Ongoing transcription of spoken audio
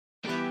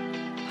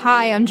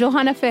Hi, I'm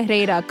Johanna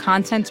Ferreira,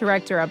 content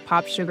director at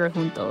Pop Sugar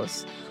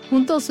Juntos.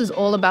 Juntos is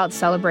all about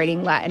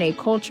celebrating Latinx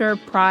culture,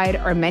 pride,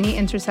 our many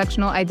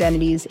intersectional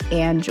identities,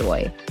 and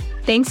joy.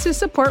 Thanks to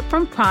support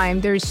from Prime,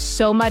 there's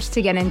so much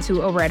to get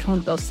into over at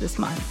Juntos this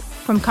month.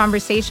 From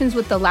conversations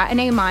with the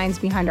Latinx minds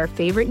behind our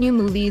favorite new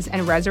movies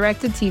and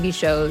resurrected TV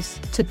shows,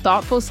 to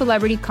thoughtful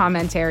celebrity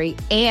commentary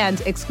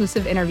and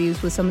exclusive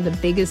interviews with some of the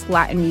biggest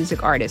Latin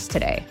music artists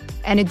today.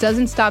 And it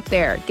doesn't stop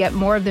there. Get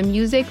more of the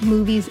music,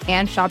 movies,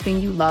 and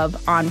shopping you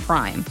love on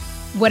Prime.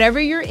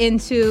 Whatever you're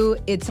into,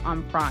 it's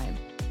on Prime.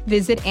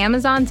 Visit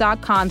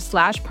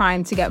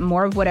Amazon.com/Prime to get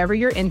more of whatever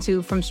you're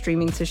into, from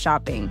streaming to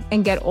shopping.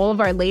 And get all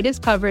of our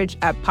latest coverage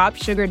at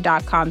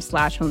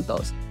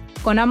popsugar.com/juntos.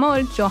 Con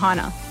amor,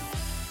 Johanna.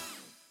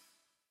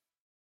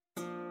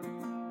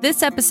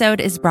 This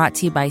episode is brought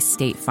to you by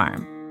State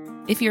Farm.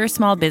 If you're a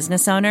small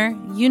business owner,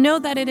 you know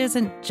that it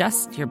isn't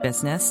just your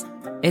business,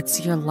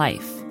 it's your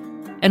life.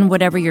 And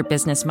whatever your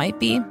business might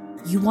be,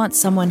 you want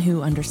someone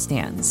who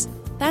understands.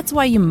 That's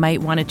why you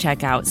might want to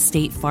check out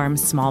State Farm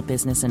Small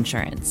Business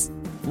Insurance.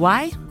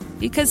 Why?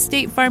 Because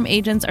State Farm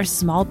agents are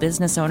small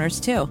business owners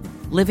too,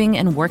 living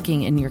and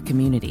working in your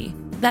community.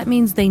 That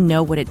means they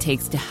know what it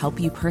takes to help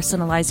you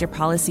personalize your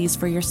policies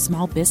for your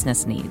small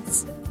business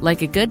needs.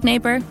 Like a good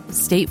neighbor,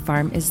 State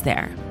Farm is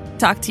there.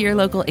 Talk to your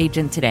local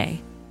agent today.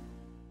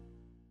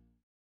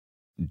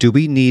 Do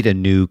we need a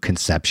new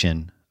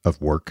conception of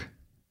work?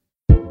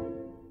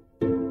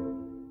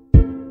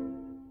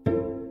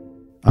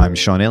 I'm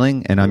Sean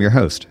Illing, and I'm your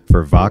host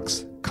for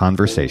Vox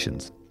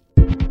Conversations.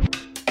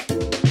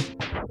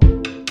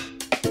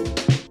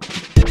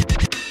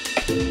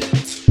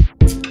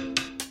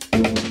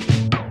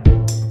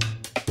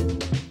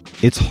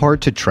 It's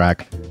hard to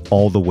track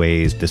all the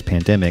ways this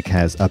pandemic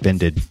has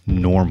upended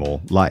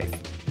normal life.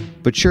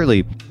 But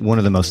surely one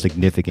of the most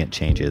significant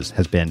changes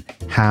has been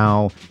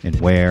how and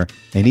where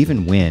and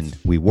even when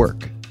we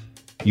work.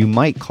 You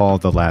might call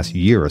the last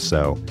year or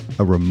so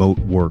a remote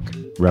work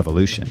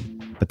revolution,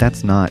 but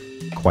that's not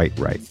quite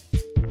right.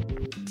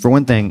 For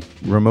one thing,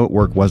 remote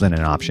work wasn't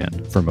an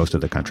option for most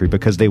of the country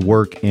because they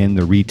work in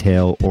the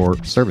retail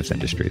or service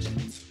industries.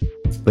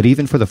 But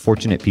even for the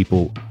fortunate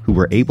people who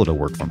were able to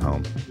work from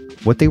home,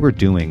 what they were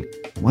doing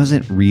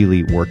wasn't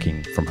really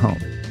working from home.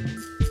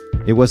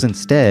 It was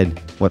instead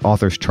what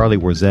authors Charlie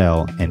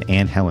Warzel and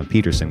Anne Helen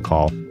Petersen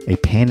call a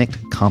panicked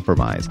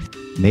compromise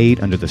made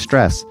under the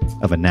stress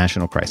of a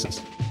national crisis.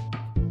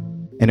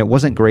 And it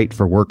wasn't great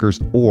for workers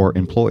or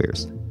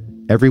employers.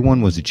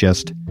 Everyone was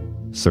just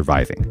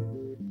surviving.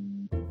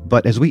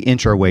 But as we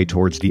inch our way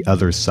towards the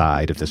other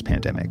side of this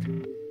pandemic,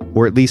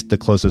 or at least the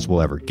closest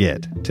we'll ever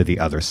get to the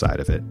other side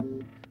of it,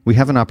 we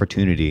have an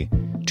opportunity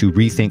to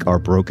rethink our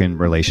broken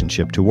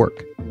relationship to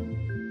work.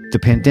 The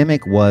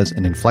pandemic was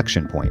an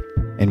inflection point,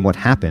 and what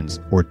happens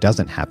or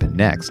doesn't happen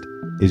next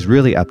is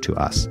really up to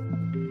us.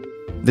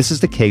 This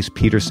is the case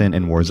Petersen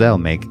and Warzel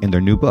make in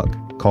their new book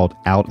called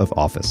Out of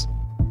Office.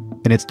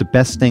 And it's the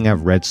best thing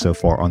I've read so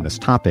far on this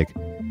topic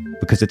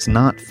because it's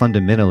not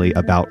fundamentally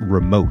about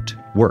remote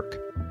work.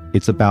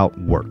 It's about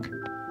work,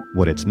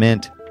 what it's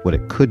meant, what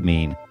it could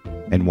mean,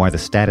 and why the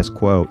status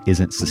quo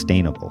isn't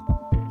sustainable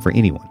for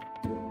anyone.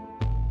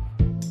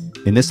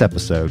 In this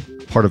episode,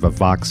 part of a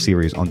Vox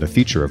series on the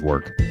future of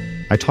work,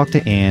 I talked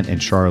to Anne and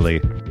Charlie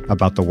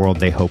about the world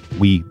they hope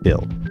we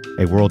build,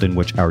 a world in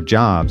which our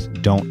jobs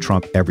don't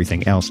trump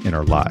everything else in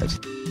our lives,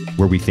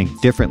 where we think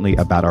differently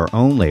about our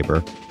own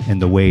labor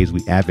and the ways we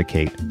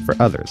advocate for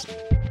others,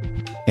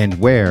 and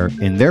where,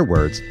 in their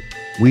words,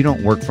 we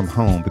don't work from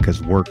home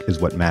because work is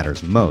what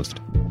matters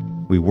most.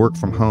 We work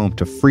from home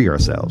to free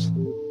ourselves,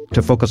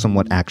 to focus on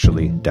what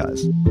actually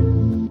does.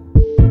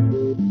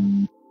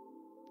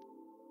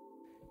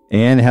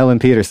 Anne Helen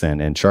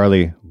Petersen and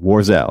Charlie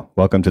Warzel,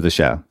 welcome to the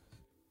show.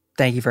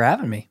 Thank you for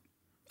having me.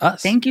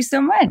 Us. Thank you so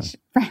much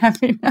for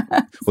having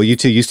us. Well, you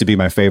two used to be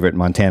my favorite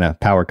Montana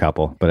power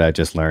couple, but I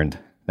just learned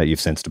that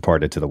you've since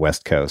departed to the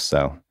West Coast,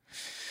 so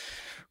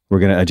we're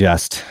going to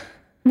adjust.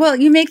 Well,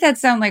 you make that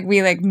sound like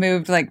we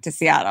moved to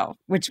Seattle,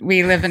 which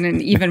we live in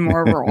an even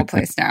more rural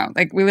place now.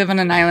 We live on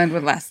an island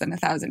with less than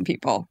 1,000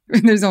 people.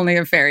 There's only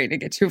a ferry to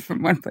get you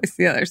from one place to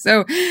the other.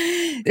 So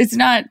it's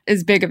not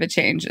as big of a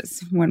change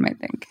as one might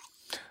think.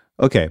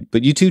 Okay,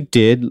 but you two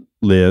did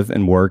live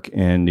and work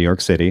in New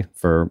York City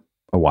for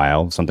a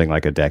while, something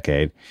like a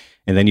decade.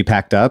 And then you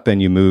packed up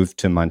and you moved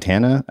to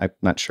Montana. I'm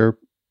not sure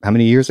how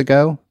many years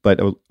ago, but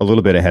a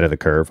little bit ahead of the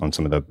curve on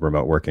some of the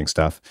remote working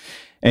stuff.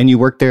 And you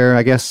worked there,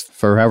 I guess,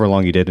 for however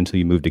long you did until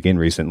you moved again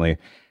recently.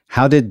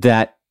 How did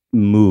that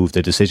move,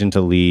 the decision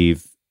to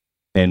leave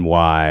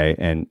NY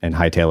and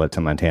hightail it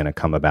to Montana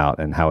come about?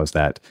 And how has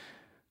that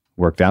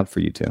worked out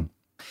for you two?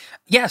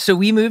 Yeah, so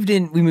we moved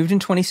in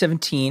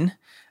 2017.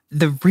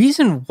 The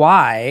reason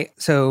why,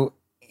 so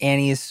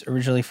Annie's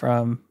originally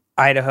from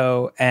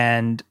Idaho,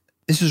 and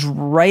this was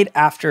right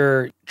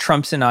after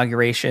Trump's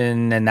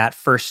inauguration and that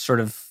first sort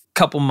of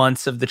couple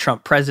months of the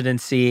Trump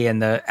presidency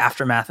and the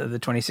aftermath of the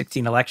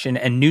 2016 election,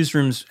 and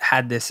newsrooms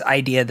had this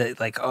idea that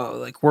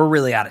we're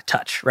really out of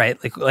touch,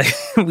 right? Like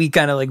we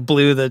kind of like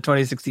blew the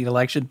 2016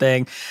 election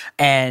thing,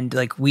 and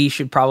like we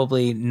should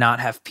probably not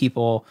have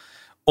people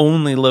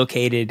only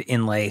located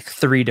in like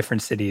 3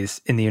 different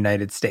cities in the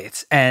United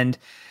States. And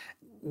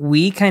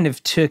we kind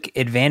of took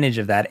advantage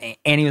of that.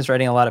 Annie was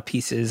writing a lot of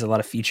pieces, a lot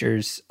of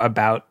features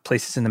about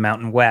places in the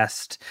Mountain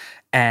West,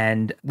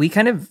 and we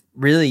kind of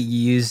really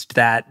used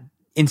that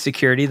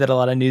insecurity that a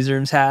lot of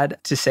newsrooms had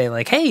to say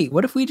like, hey,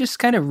 what if we just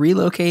kind of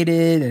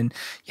relocated and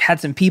had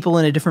some people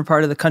in a different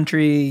part of the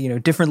country,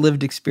 different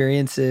lived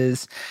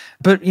experiences.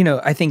 But,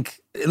 I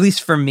think at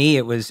least for me,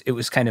 it was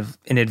kind of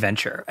an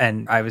adventure,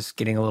 and I was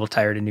getting a little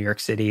tired in New York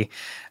City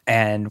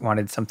and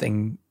wanted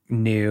something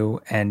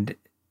new. And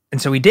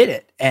so we did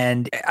it.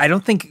 And I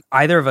don't think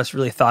either of us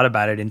really thought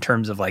about it in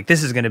terms of like,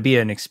 this is going to be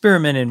an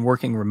experiment in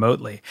working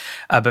remotely.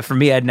 But for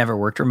me, I'd never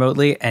worked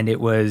remotely, and it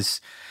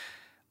was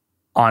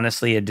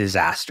honestly a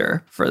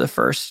disaster for the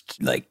first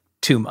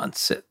 2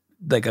 months,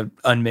 like an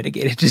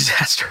unmitigated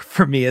disaster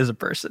for me as a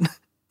person.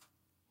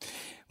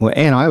 Well,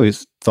 Anne, I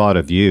always thought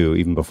of you,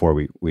 even before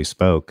we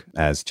spoke,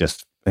 as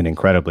just an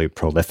incredibly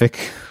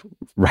prolific,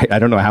 right? I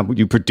don't know how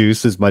you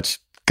produce as much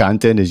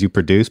content as you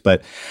produce,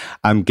 but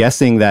I'm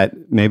guessing that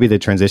maybe the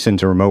transition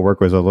to remote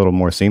work was a little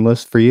more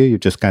seamless for you. You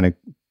just kind of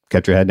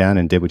kept your head down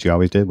and did what you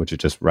always did, which is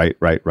just write.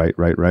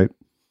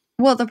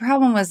 Well, the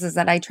problem is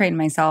that I trained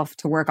myself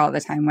to work all the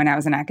time when I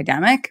was an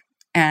academic,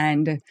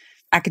 and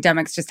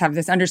academics just have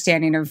this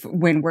understanding of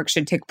when work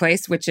should take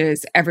place, which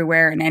is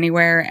everywhere and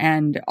anywhere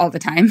and all the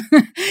time.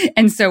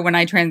 And so when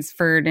I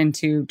transferred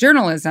into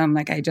journalism,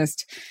 I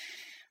just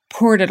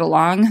poured it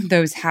along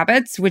those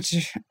habits,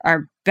 which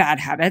are bad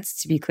habits,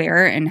 to be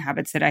clear, and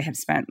habits that I have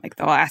spent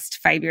the last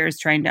 5 years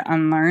trying to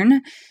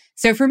unlearn.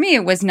 So for me,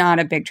 it was not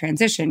a big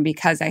transition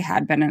because I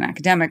had been an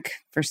academic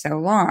for so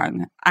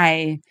long.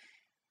 I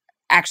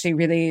actually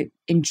really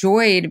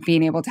enjoyed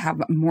being able to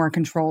have more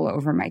control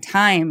over my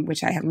time,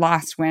 which I had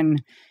lost when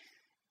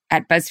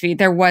at BuzzFeed,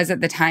 there was at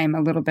the time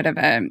a little bit of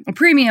a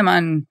premium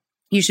on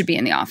you should be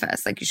in the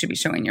office. You should be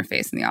showing your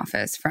face in the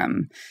office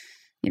from,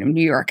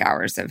 New York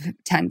hours of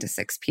 10 to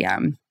 6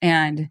 p.m.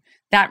 And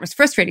that was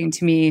frustrating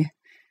to me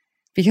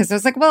because I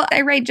was like, well,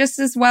 I write just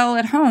as well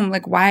at home.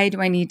 Why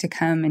do I need to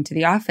come into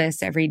the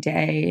office every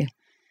day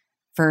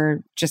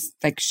for just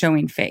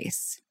showing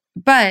face?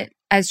 But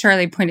as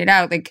Charlie pointed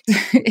out,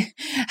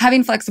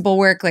 having flexible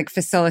work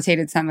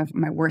facilitated some of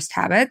my worst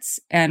habits.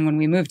 And when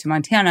we moved to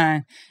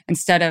Montana,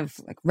 instead of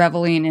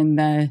reveling in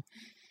the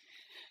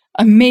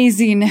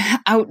amazing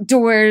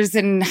outdoors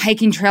and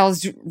hiking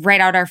trails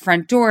right out our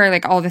front door,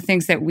 all the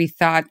things that we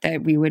thought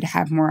that we would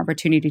have more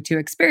opportunity to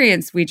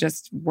experience, we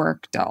just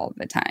worked all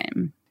the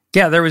time.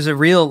 Yeah, there was a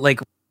real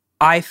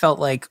I felt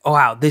oh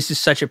wow, this is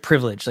such a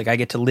privilege. I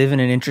get to live in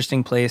an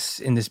interesting place,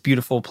 in this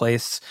beautiful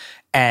place,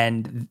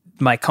 and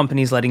my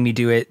company's letting me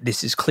do it.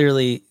 This is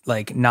clearly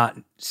not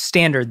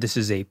standard. This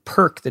is a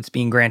perk that's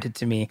being granted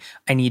to me.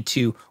 I need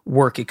to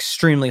work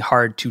extremely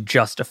hard to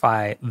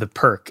justify the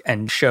perk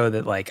and show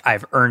that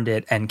I've earned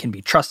it and can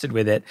be trusted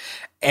with it.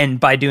 And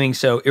by doing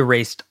so,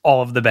 erased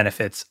all of the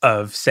benefits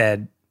of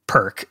said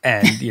perk.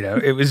 And,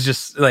 it was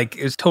just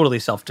it was totally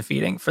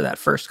self-defeating for that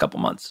first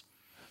couple months.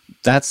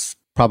 That's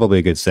probably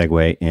a good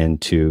segue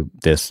into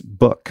this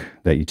book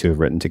that you two have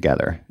written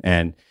together.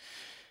 And,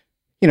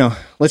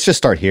 let's just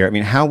start here. I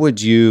mean, how would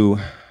you,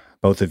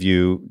 both of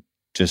you,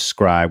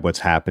 describe what's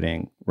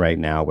happening right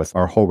now with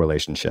our whole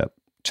relationship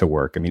to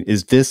work? I mean,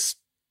 is this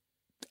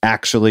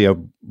actually a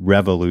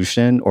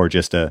revolution or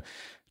just a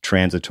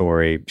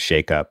transitory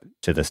shakeup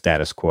to the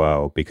status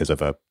quo because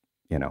of a,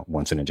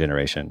 once in a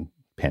generation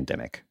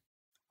pandemic?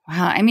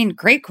 Wow. I mean,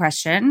 great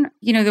question.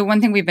 The one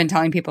thing we've been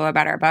telling people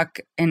about our book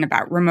and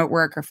about remote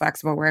work or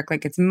flexible work,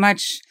 it's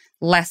much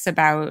less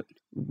about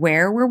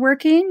where we're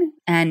working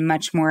and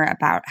much more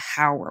about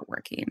how we're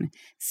working.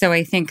 So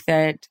I think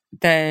that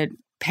the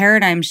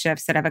paradigm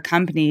shifts that have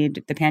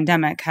accompanied the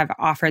pandemic have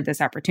offered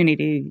this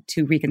opportunity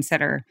to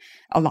reconsider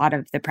a lot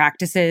of the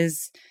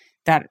practices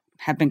that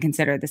have been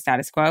considered the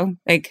status quo.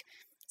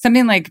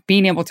 Something like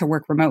being able to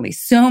work remotely.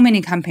 So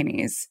many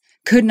companies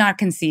could not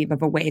conceive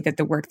of a way that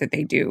the work that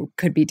they do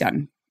could be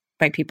done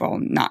by people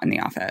not in the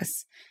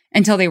office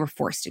until they were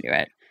forced to do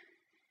it.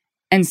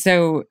 And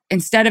so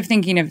instead of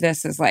thinking of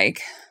this as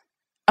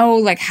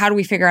how do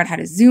we figure out how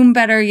to Zoom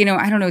better?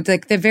 I don't know.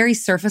 The very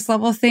surface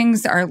level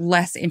things are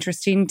less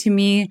interesting to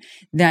me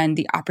than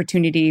the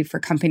opportunity for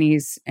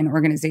companies and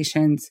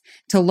organizations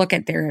to look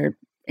at their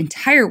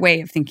entire way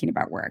of thinking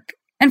about work.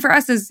 And for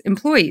us as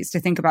employees to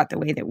think about the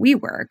way that we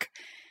work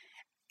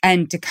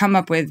and to come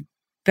up with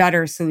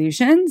better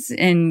solutions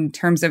in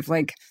terms of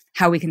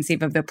how we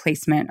conceive of the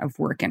placement of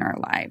work in our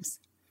lives.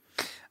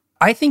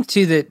 I think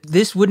too that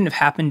this wouldn't have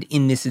happened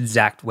in this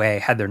exact way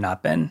had there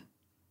not been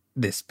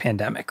this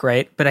pandemic,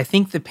 right? But I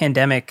think the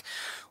pandemic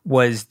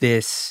was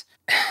this,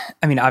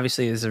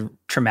 obviously is a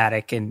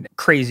traumatic and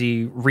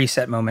crazy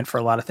reset moment for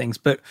a lot of things.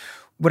 But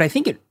what I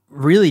think it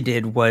really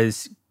did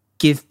was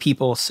give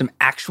people some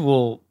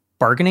actual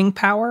bargaining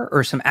power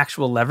or some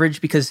actual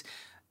leverage, because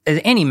as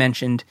Annie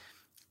mentioned,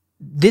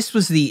 this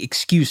was the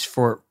excuse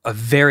for a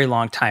very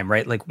long time,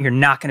 right? Like, you're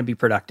not going to be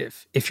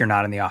productive if you're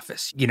not in the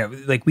office. You know,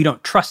 like, we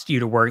don't trust you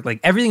to work.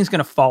 Like, everything's going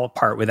to fall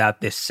apart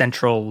without this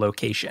central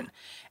location.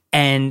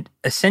 And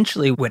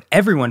essentially what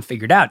everyone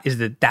figured out is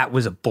that that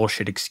was a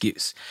bullshit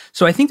excuse.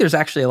 So I think there's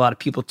actually a lot of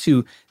people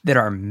too that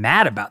are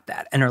mad about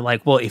that and are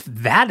like, well, if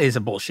that is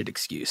a bullshit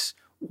excuse,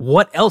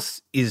 what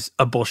else is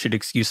a bullshit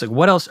excuse? Like,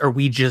 what else are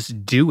we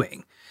just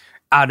doing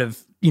out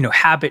of, you know,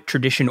 habit,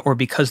 tradition, or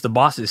because the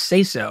bosses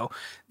say so,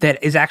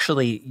 that is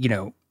actually, you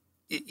know,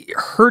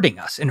 hurting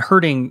us and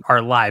hurting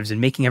our lives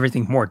and making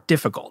everything more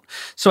difficult.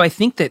 So I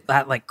think that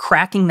like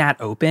cracking that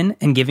open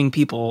and giving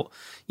people,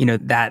 you know,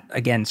 that,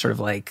 again, sort of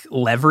like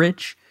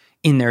leverage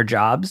in their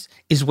jobs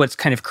is what's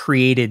kind of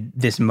created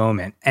this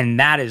moment. And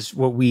that is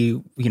what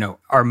we, you know,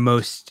 are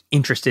most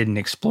interested in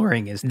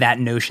exploring, is that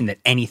notion that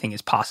anything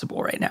is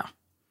possible right now.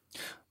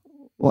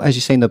 Well, as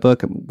you say in the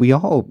book, we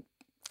all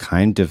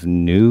kind of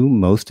knew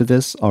most of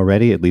this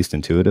already, at least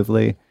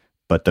intuitively,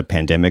 but the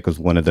pandemic was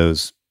one of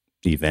those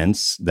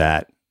events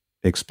that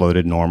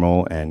exploded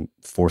normal and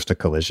forced a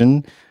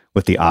collision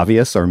with the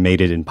obvious, or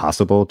made it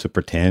impossible to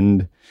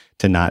pretend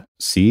to not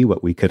see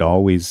what we could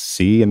always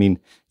see. I mean,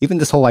 even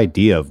this whole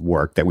idea of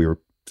work that we were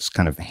just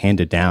kind of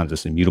handed down,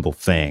 this immutable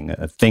thing,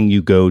 a thing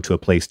you go to a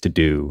place to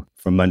do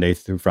from Monday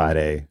through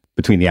Friday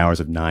between the hours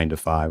of 9 to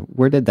 5.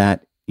 Where did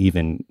that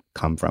even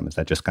come from? Is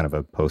that just kind of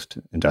a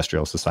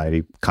post-industrial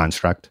society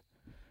construct?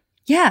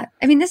 Yeah.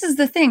 I mean, this is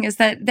the thing, is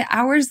that the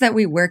hours that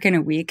we work in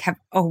a week have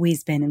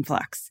always been in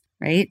flux,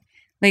 right?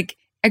 Like,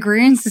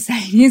 agrarian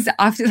societies,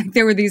 often, like,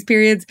 there were these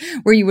periods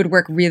where you would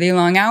work really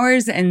long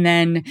hours, and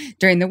then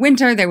during the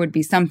winter there would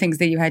be some things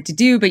that you had to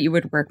do, but you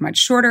would work much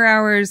shorter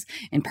hours,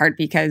 in part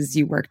because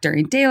you worked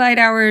during daylight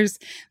hours.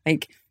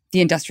 Like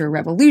the Industrial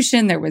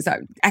Revolution, there was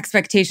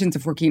expectations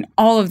of working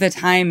all of the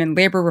time, and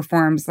labor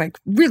reforms like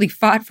really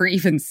fought for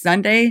even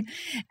Sunday.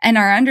 And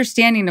our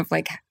understanding of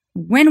like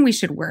when we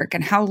should work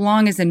and how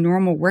long is a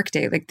normal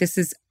workday, like this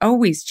is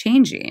always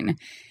changing.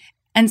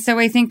 And so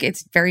I think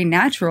it's very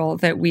natural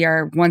that we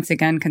are once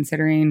again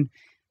considering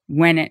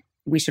when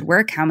we should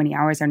work, how many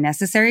hours are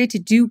necessary to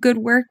do good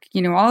work.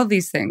 You know, all of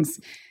these things,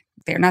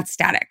 they're not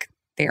static.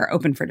 They are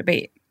open for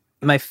debate.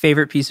 My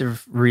favorite piece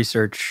of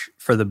research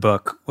for the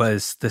book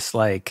was this,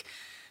 like,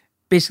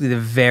 basically the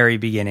very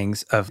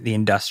beginnings of the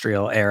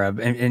industrial era,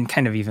 and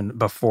kind of even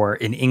before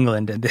in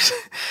England. And this,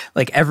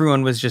 like,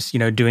 everyone was just, you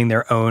know, doing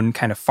their own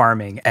kind of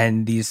farming.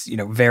 And these, you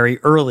know, very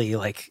early,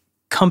 like,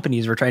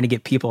 companies were trying to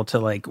get people to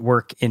like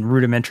work in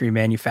rudimentary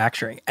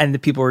manufacturing, and the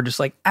people were just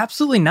like,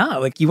 absolutely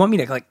not. Like, you want me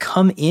to like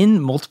come in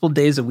multiple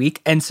days a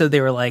week? And so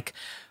they were like,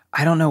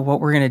 I don't know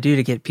what we're going to do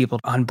to get people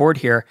on board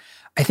here.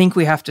 I think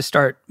we have to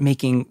start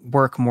making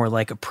work more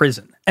like a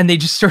prison. And they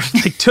just sort of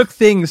like took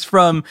things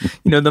from,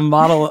 you know, the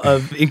model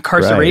of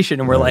incarceration,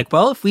 and we're like,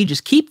 well, if we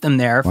just keep them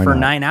there for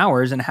 9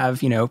 hours and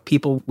have, you know,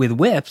 people with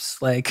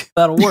whips, like,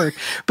 that'll work.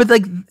 But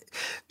like,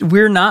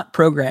 we're not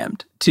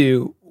programmed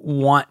to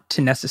want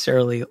to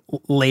necessarily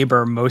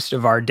labor most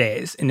of our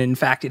days. And in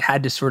fact, it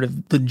had to sort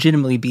of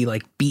legitimately be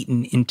like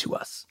beaten into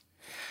us.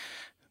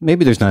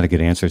 Maybe there's not a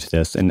good answer to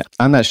this. And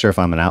I'm not sure if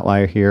I'm an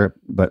outlier here,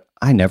 but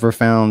I never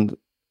found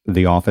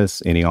the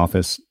office, any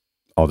office,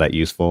 all that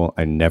useful.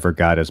 I never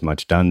got as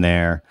much done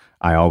there.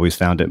 I always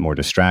found it more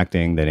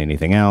distracting than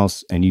anything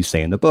else. And you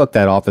say in the book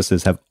that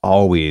offices have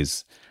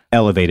always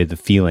elevated the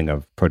feeling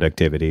of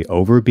productivity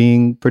over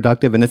being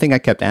productive. And the thing I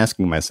kept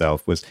asking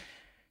myself was,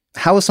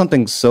 how is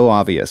something so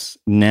obvious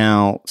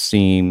now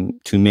seem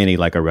to many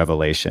like a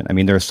revelation? I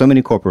mean, there are so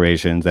many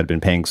corporations that have been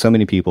paying so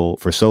many people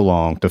for so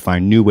long to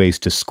find new ways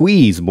to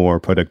squeeze more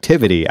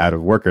productivity out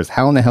of workers.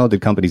 How in the hell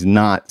did companies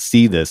not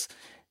see this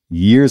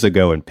years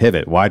ago and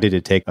pivot? Why did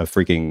it take a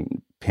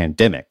freaking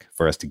pandemic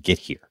for us to get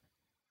here?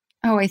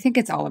 Oh, I think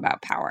it's all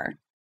about power.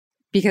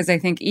 Because I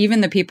think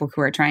even the people who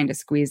are trying to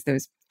squeeze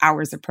those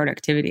hours of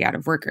productivity out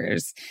of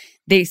workers,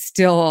 they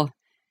still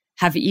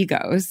have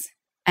egos.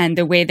 And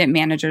the way that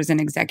managers and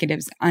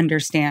executives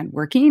understand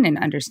working and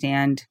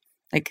understand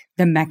like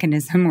the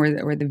mechanism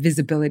or the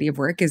visibility of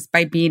work is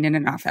by being in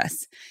an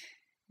office,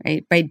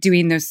 right? By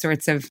doing those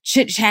sorts of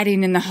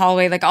chit-chatting in the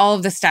hallway, like all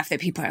of the stuff that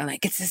people are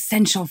like, it's an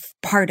essential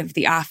part of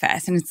the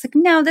office. And it's like,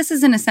 no, this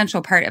is an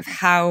essential part of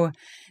how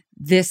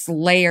this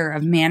layer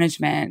of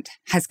management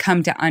has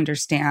come to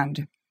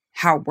understand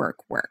how work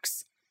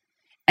works.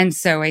 And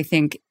so I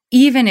think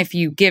even if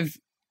you give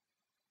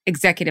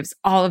executives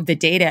all of the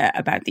data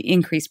about the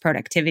increased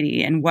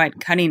productivity and what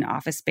cutting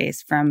office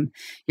space from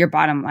your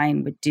bottom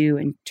line would do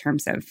in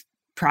terms of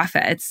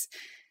profits,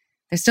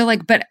 they're still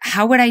like, but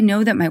how would I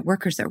know that my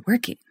workers are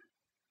working?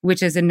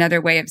 Which is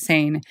another way of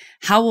saying,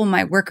 how will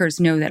my workers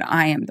know that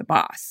I am the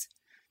boss?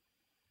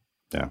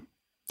 Yeah,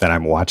 that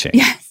I'm watching.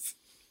 Yes.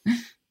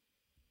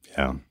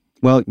 Yeah.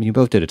 Well, you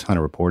both did a ton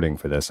of reporting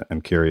for this.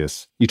 I'm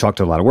curious. You talked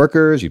to a lot of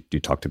workers. You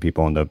talked to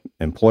people on the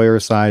employer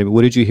side.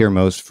 What did you hear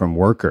most from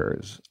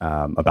workers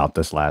about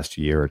this last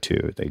year or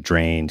two? They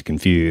drained,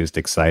 confused,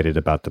 excited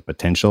about the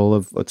potential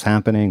of what's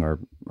happening, or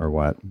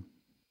what?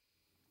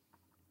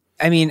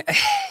 I mean,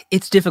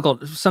 it's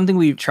difficult. Something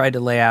we tried to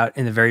lay out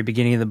in the very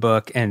beginning of the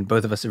book, and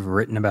both of us have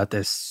written about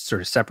this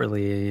sort of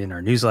separately in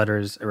our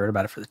newsletters. I wrote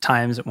about it for the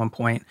Times at one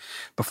point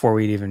before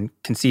we'd even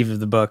conceived of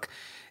the book,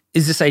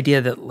 is this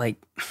idea that like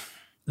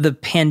the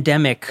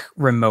pandemic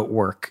remote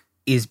work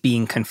is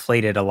being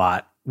conflated a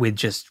lot with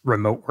just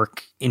remote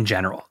work in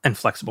general and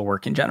flexible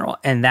work in general.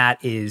 And that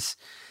is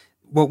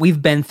what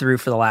we've been through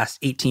for the last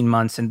 18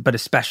 months, but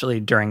especially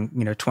during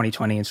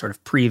 2020 and sort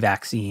of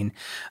pre-vaccine.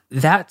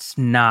 That's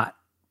not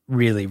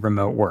really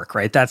remote work,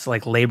 right? That's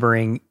like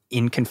laboring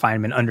in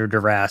confinement under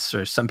duress,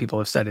 or some people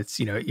have said it's,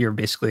 you're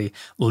basically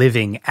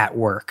living at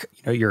work.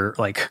 You're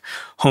like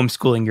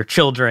homeschooling your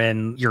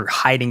children, you're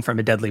hiding from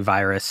a deadly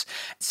virus.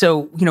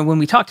 So, when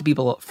we talk to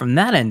people from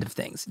that end of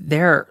things,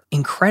 they're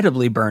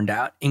incredibly burned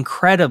out,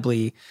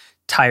 incredibly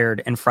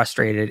tired and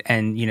frustrated,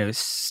 and,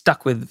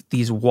 stuck with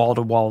these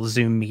wall-to-wall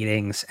Zoom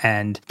meetings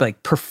and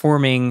like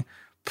performing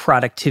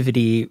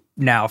productivity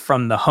now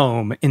from the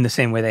home in the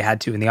same way they had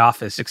to in the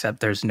office,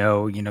 except there's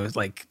no,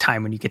 like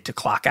time when you get to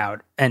clock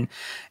out.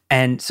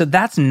 And so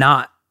that's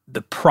not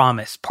the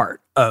promise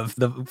part of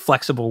the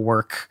flexible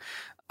work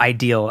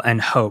ideal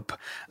and hope.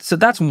 So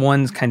that's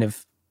one kind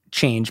of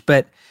change.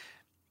 But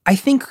I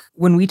think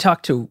when we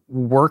talk to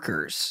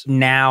workers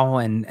now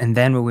and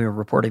then when we were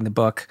reporting the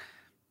book,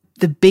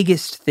 the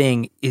biggest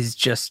thing is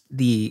just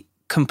the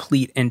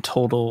complete and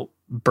total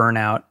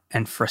burnout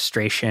and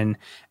frustration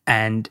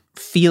and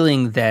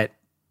feeling that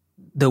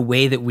the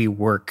way that we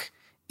work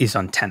is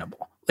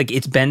untenable. Like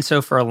it's been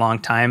so for a long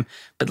time,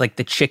 but like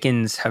the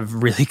chickens have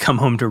really come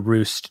home to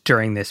roost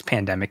during this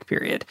pandemic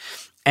period.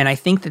 And I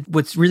think that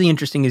what's really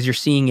interesting is you're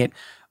seeing it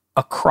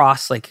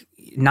across like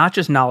not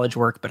just knowledge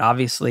work, but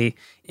obviously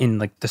in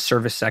like the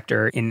service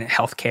sector, in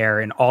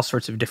healthcare, in all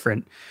sorts of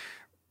different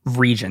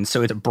regions.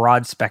 So it's a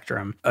broad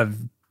spectrum of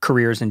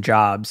careers and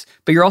jobs,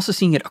 but you're also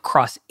seeing it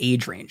across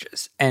age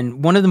ranges.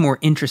 And one of the more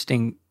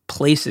interesting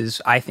places,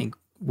 I think,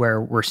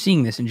 where we're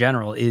seeing this in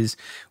general is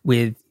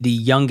with the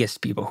youngest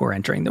people who are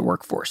entering the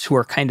workforce, who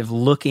are kind of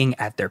looking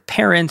at their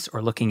parents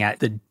or looking at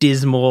the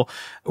dismal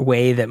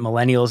way that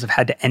millennials have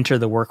had to enter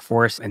the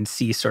workforce and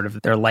see sort of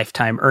their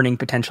lifetime earning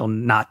potential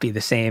not be the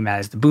same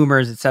as the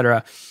boomers, et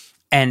cetera.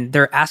 And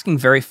they're asking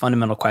very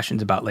fundamental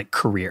questions about like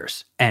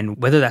careers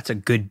and whether that's a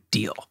good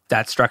deal.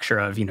 That structure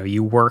of,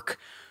 you work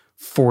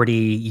 40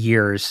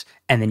 years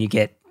and then you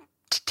get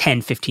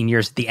 10, 15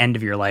 years at the end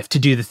of your life to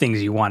do the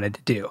things you wanted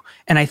to do.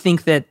 And I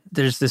think that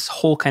there's this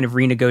whole kind of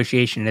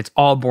renegotiation, and it's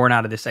all born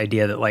out of this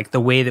idea that like the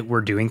way that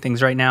we're doing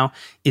things right now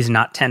is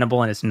not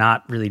tenable and it's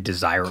not really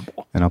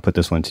desirable. And I'll put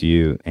this one to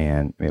you.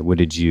 And what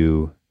did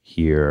you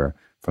hear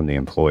from the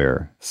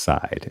employer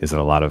side? Is it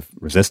a lot of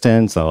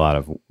resistance, a lot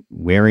of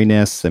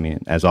wariness? I mean,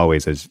 as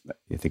always, as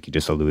I think you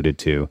just alluded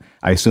to,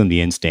 I assume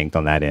the instinct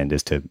on that end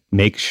is to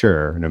make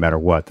sure, no matter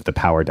what, that the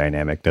power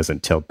dynamic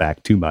doesn't tilt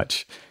back too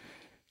much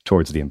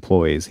towards the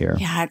employees here.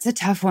 Yeah, it's a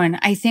tough one.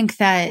 I think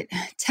that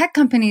tech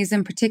companies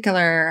in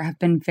particular have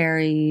been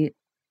very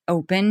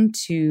open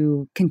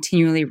to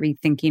continually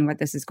rethinking what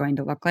this is going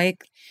to look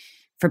like.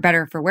 For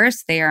better or for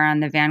worse, they are on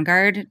the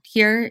vanguard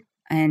here,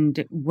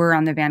 and we're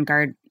on the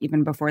vanguard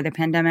even before the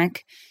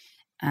pandemic.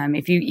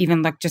 If you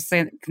even look just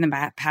like in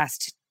the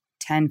past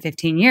 10,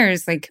 15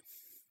 years, like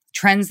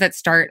trends that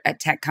start at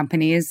tech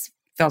companies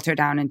filter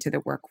down into the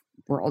work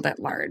world at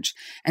large.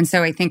 And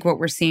so I think what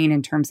we're seeing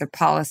in terms of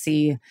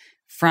policy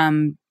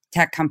from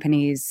tech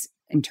companies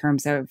in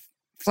terms of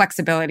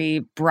flexibility,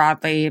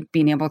 broadly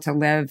being able to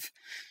live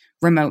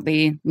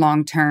remotely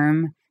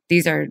long-term,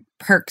 these are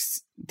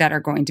perks that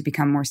are going to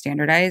become more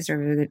standardized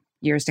over the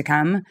years to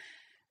come.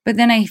 But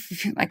then I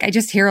feel like I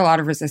just hear a lot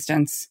of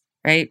resistance,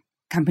 right?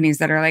 Companies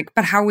that are like,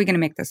 but how are we going to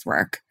make this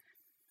work?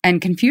 And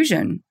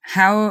confusion.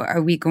 How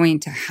are we going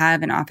to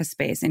have an office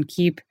space and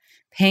keep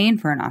paying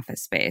for an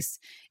office space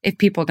if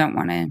people don't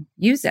want to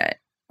use it?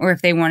 Or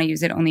if they want to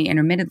use it only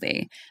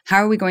intermittently?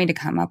 How are we going to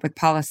come up with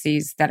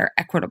policies that are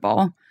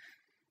equitable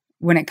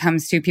when it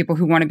comes to people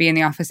who want to be in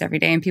the office every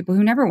day and people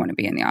who never want to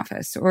be in the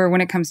office? Or when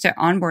it comes to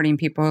onboarding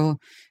people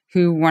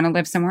who want to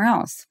live somewhere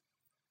else?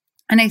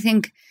 And I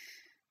think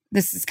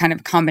this is kind of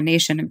a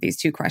combination of these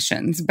two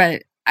questions,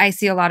 but I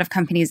see a lot of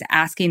companies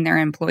asking their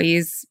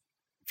employees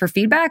for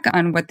feedback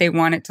on what they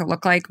want it to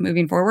look like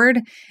moving forward,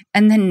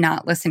 and then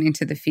not listening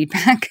to the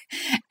feedback.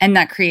 And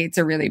that creates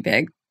a really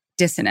big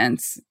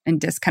dissonance and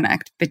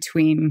disconnect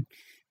between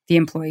the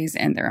employees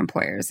and their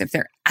employers if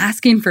they're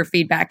asking for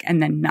feedback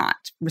and then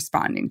not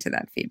responding to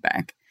that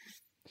feedback.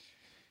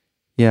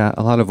 Yeah,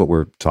 a lot of what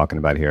we're talking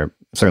about here,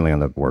 certainly on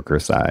the worker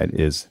side,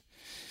 is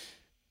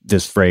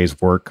this phrase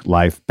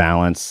work-life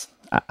balance.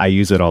 I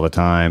use it all the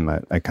time.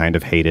 I kind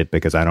of hate it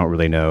because I don't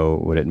really know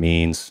what it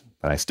means,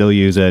 but I still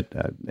use it,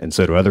 and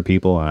so do other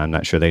people, and I'm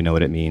not sure they know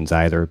what it means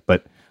either.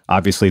 But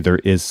obviously there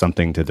is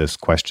something to this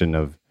question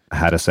of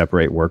how to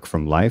separate work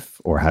from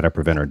life, or how to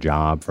prevent our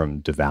job from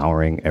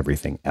devouring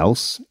everything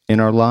else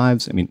in our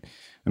lives. I mean,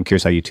 I'm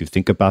curious how you two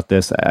think about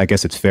this. I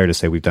guess it's fair to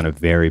say we've done a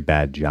very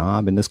bad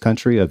job in this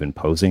country of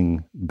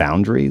imposing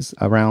boundaries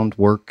around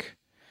work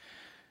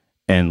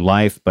in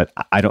life, but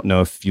I don't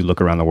know if you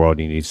look around the world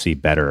and you see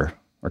better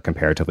or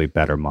comparatively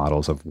better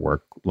models of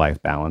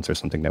work-life balance or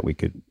something that we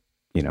could,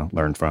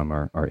 learn from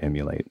or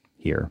emulate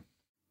here.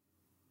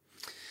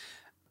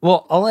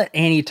 Well, I'll let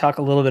Annie talk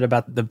a little bit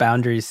about the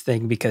boundaries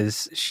thing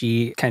because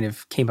she kind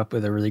of came up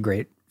with a really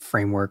great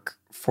framework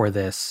for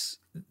this.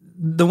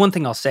 The one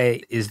thing I'll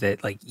say is that,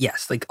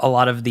 yes, a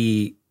lot of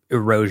the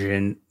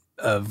erosion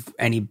of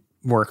any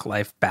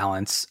work-life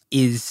balance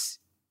is,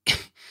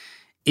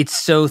 it's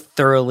so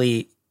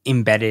thoroughly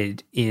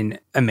embedded in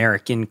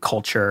American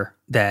culture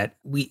that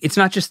it's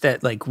not just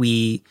that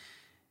we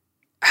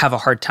have a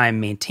hard time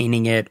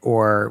maintaining it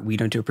or we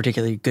don't do a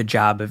particularly good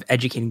job of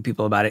educating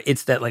people about it.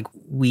 It's that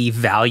we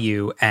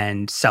value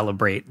and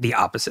celebrate the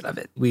opposite of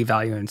it. We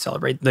value and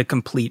celebrate the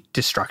complete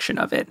destruction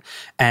of it.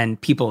 And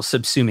people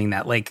subsuming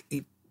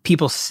that,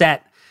 people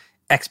set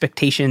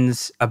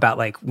expectations about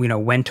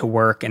when to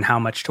work and how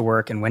much to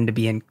work and when to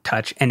be in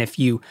touch. And if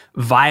you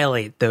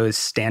violate those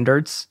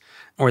standards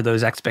or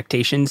those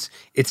expectations,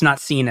 it's not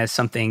seen as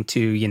something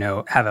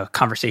to, have a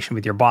conversation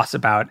with your boss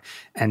about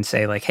and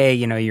say hey,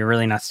 you're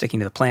really not sticking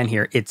to the plan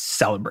here. It's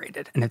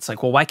celebrated. And it's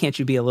well, why can't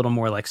you be a little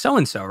more like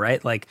so-and-so,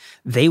 right?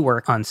 They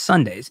work on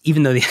Sundays,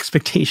 even though the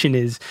expectation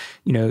is,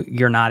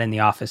 you're not in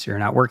the office, you're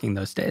not working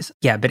those days.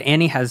 Yeah, but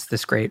Annie has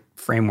this great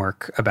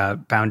framework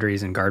about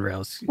boundaries and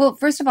guardrails. Well,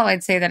 first of all,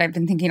 I'd say that I've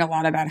been thinking a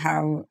lot about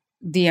how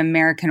the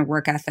American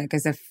work ethic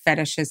is a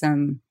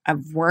fetishism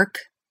of work,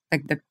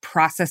 the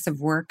process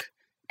of work,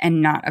 and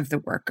not of the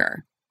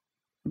worker,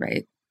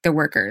 right? The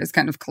worker is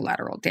kind of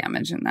collateral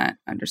damage in that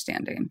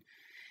understanding.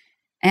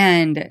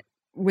 And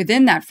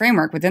within that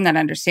framework, within that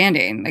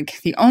understanding,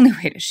 the only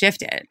way to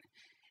shift it,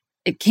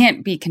 it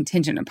can't be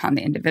contingent upon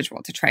the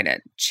individual to try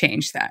to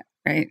change that,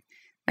 right?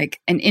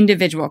 An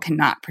individual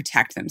cannot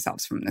protect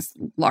themselves from this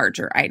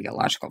larger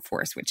ideological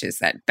force, which is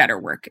that better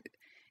work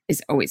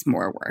is always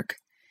more work.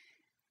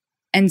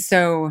 And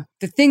so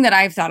the thing that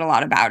I've thought a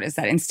lot about is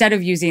that instead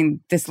of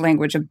using this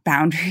language of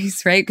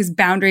boundaries, right? Because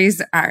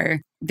boundaries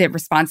are the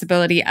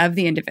responsibility of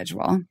the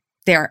individual.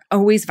 They are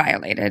always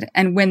violated.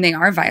 And when they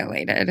are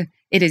violated,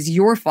 it is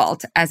your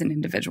fault as an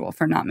individual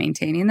for not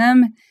maintaining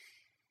them.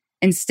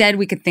 Instead,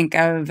 we could think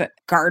of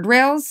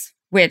guardrails,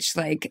 which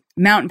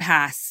Mountain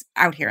Pass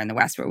out here in the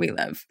West where we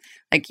live,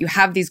 you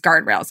have these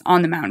guardrails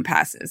on the mountain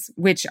passes,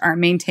 which are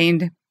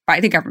maintained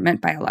by the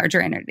government, by a larger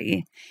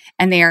entity.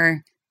 And they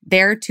are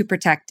there to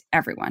protect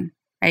everyone,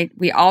 right?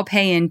 We all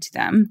pay into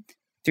them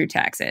through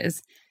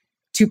taxes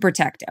to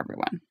protect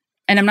everyone.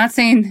 And I'm not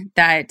saying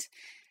that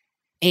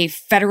a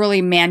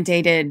federally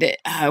mandated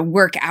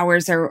work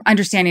hours or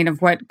understanding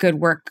of what good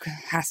work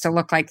has to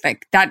look like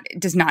that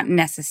does not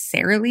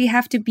necessarily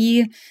have to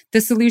be the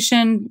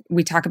solution.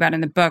 We talk about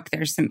in the book,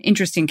 there's some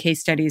interesting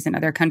case studies in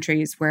other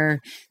countries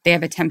where they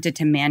have attempted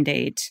to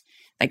mandate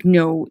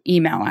no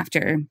email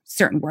after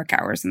certain work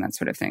hours and that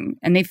sort of thing.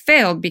 And they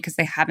failed because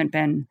they haven't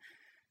been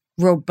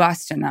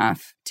robust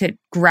enough to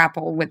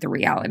grapple with the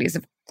realities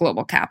of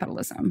global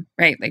capitalism,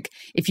 right?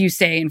 If you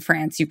say in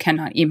France, you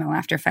cannot email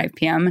after 5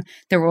 p.m.,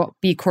 there will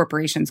be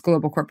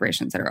global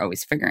corporations that are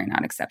always figuring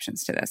out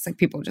exceptions to this.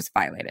 People just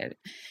violate it.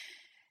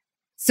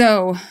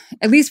 So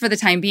at least for the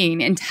time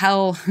being,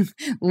 until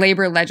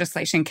labor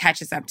legislation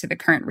catches up to the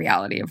current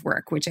reality of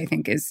work, which I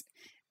think is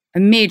a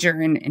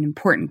major and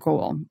important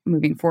goal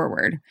moving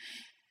forward,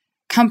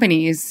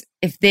 companies,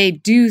 if they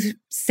do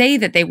say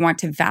that they want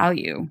to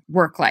value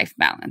work-life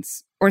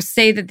balance or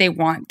say that they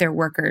want their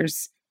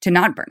workers to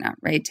not burn out,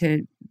 right,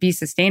 to be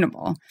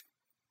sustainable,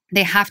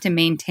 they have to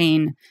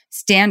maintain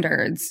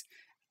standards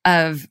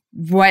of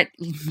what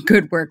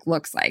good work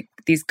looks like,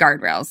 these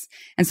guardrails.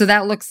 And so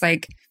that looks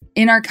like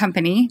in our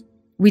company,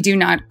 we do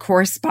not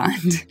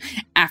correspond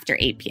after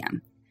 8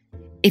 p.m.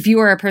 If you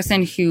are a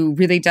person who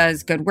really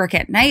does good work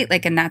at night,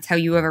 and that's how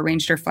you have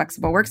arranged your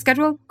flexible work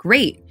schedule,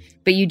 great.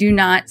 But you do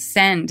not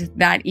send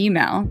that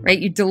email, right?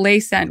 You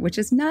delay send, which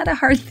is not a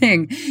hard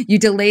thing. You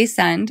delay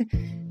send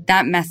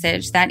that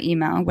message, that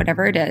email,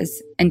 whatever it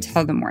is,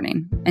 until the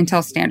morning,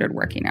 until standard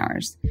working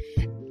hours.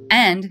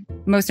 And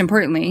most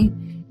importantly,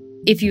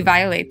 if you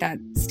violate that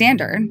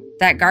standard,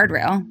 that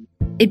guardrail,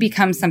 it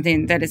becomes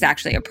something that is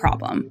actually a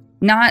problem,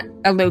 not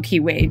a low-key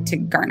way to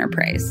garner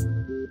praise.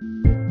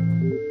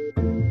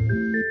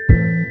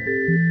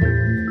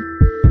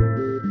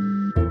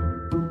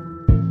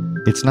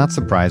 It's not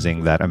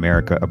surprising that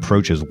America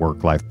approaches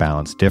work-life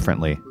balance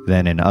differently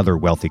than in other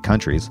wealthy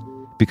countries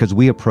because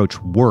we approach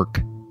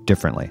work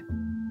differently.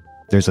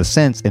 There's a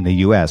sense in the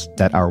U.S.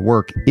 that our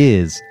work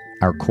is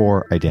our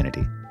core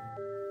identity.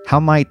 How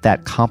might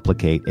that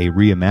complicate a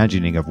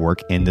reimagining of work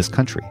in this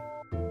country?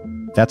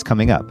 That's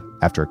coming up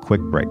after a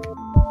quick break.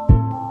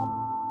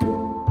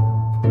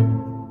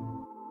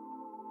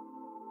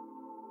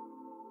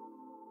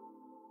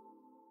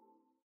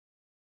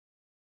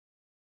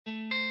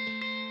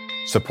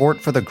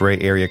 Support for The Gray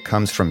Area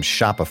comes from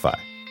Shopify.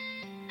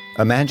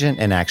 Imagine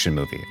an action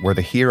movie where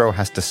the hero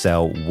has to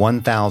sell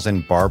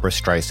 1,000 Barbra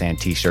Streisand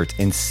t-shirts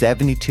in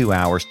 72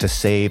 hours to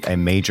save a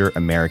major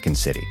American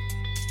city.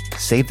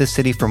 Save the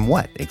city from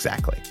what,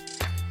 exactly?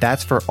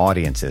 That's for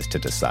audiences to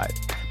decide.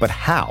 But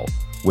how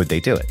would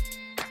they do it?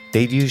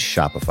 They'd use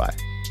Shopify.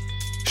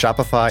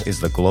 Shopify is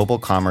the global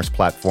commerce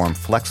platform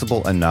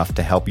flexible enough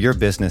to help your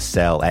business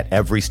sell at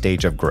every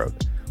stage of growth.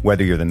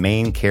 Whether you're the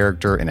main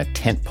character in a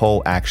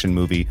tentpole action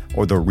movie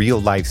or the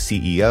real-life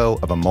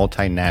CEO of a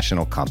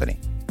multinational company.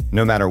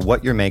 No matter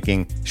what you're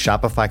making,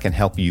 Shopify can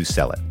help you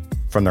sell it.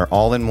 From their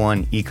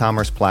all-in-one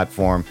e-commerce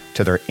platform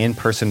to their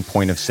in-person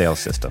point-of-sale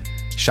system,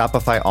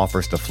 Shopify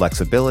offers the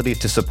flexibility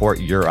to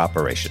support your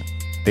operation.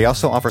 They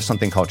also offer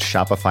something called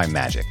Shopify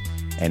Magic,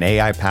 an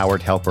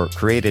AI-powered helper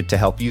created to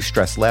help you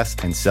stress less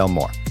and sell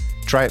more.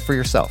 Try it for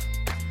yourself.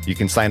 You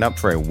can sign up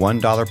for a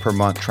 $1 per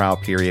month trial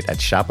period at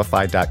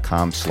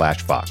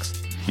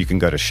shopify.com/Vox. You can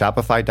go to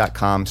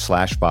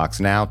shopify.com/Vox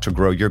now to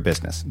grow your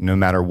business, no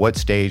matter what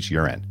stage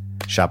you're in.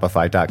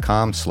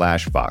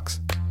 Shopify.com/Vox.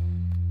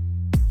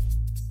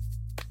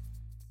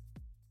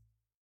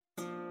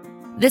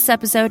 This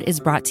episode is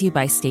brought to you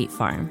by State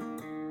Farm.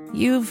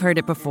 You've heard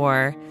it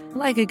before.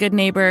 Like a good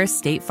neighbor,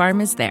 State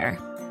Farm is there.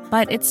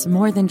 But it's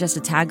more than just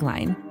a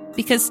tagline.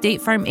 Because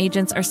State Farm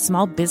agents are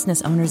small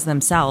business owners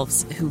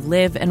themselves who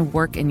live and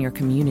work in your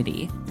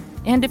community.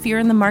 And if you're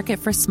in the market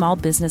for small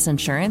business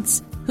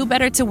insurance, who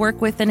better to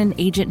work with than an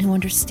agent who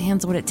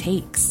understands what it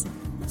takes?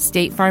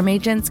 State Farm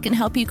agents can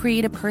help you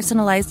create a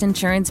personalized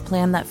insurance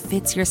plan that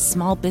fits your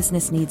small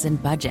business needs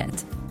and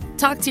budget.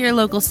 Talk to your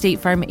local State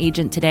Farm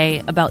agent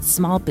today about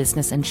small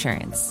business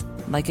insurance.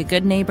 Like a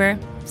good neighbor,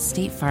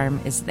 State Farm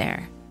is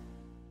there.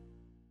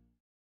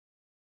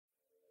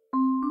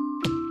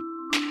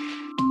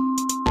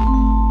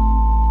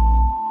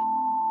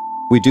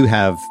 We do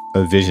have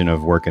a vision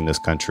of work in this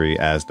country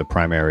as the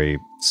primary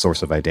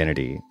source of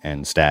identity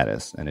and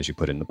status. And as you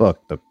put in the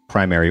book, the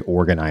primary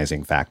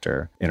organizing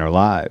factor in our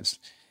lives.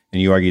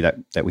 And you argue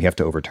that we have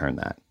to overturn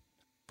that.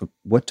 But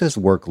what does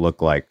work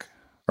look like,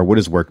 or what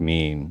does work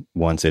mean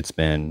once it's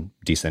been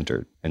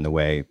decentered in the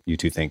way you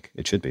two think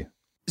it should be?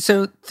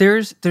 So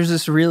there's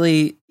this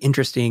really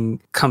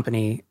interesting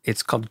company.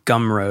 It's called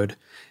Gumroad.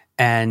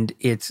 And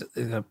it's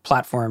a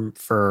platform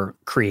for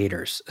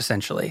creators,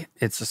 essentially.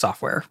 It's a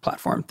software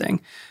platform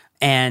thing.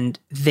 And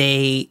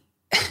they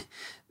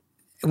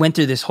went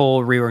through this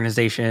whole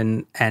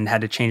reorganization and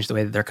had to change the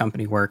way that their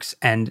company works.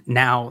 And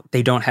now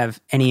they don't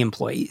have any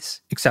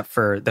employees except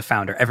for the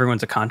founder.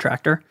 Everyone's a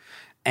contractor.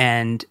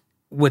 And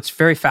what's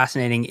very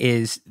fascinating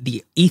is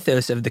the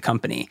ethos of the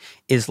company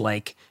is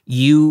like,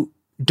 you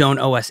don't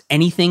owe us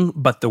anything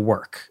but the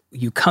work.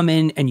 You come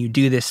in and you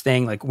do this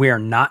thing, like, we are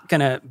not going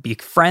to be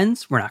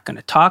friends. We're not going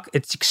to talk.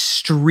 It's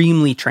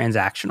extremely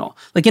transactional,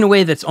 like in a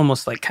way that's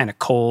almost like kind of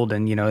cold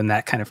and, in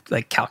that kind of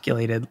like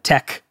calculated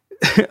tech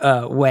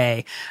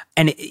way.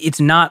 And it's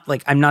not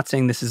like, I'm not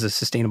saying this is a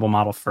sustainable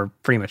model for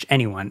pretty much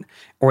anyone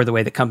or the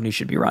way the company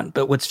should be run.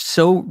 But what's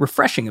so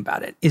refreshing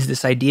about it is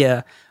this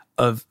idea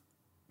of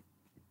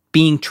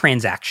being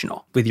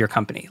transactional with your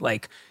company.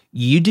 Like,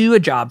 you do a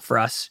job for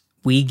us.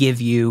 We give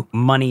you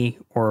money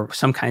or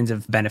some kinds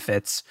of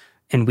benefits,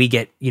 and we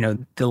get,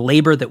 the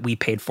labor that we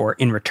paid for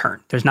in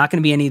return. There's not going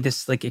to be any of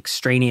this like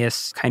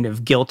extraneous kind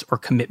of guilt or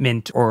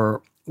commitment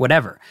or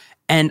whatever.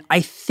 And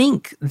I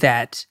think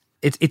that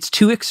it's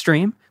too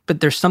extreme,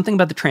 but there's something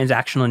about the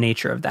transactional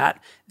nature of that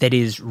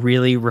is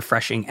really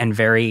refreshing and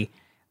very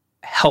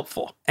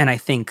helpful. And I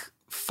think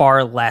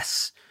far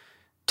less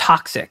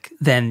toxic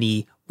than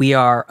the we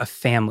are a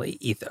family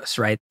ethos,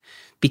 right?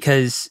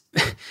 Because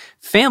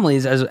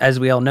families, as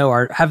we all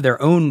know, have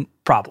their own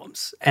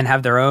problems and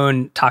have their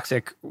own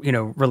toxic,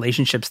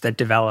 relationships that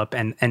develop,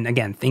 and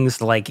again,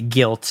 things like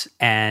guilt.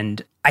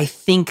 And I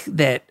think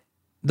that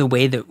the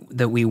way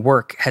that we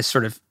work has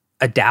sort of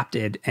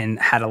adapted and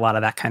had a lot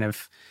of that kind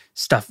of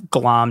stuff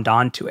glommed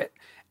onto it.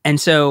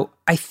 And so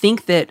I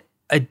think that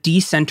a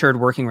decentered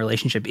working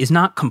relationship is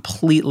not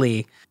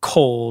completely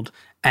cold,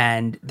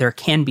 and there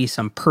can be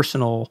some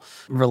personal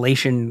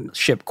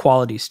relationship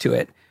qualities to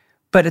it.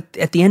 But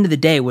at the end of the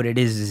day, what it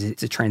is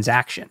it's a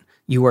transaction.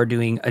 You are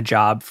doing a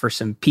job for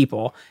some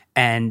people,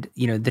 and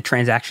the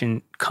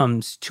transaction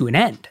comes to an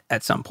end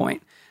at some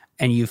point,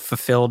 and you've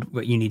fulfilled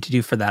what you need to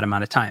do for that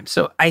amount of time.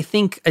 So I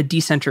think a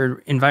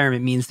decentered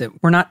environment means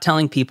that we're not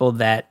telling people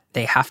that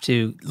they have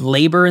to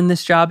labor in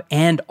this job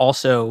and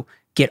also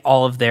get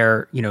all of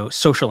their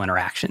social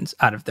interactions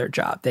out of their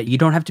job, that you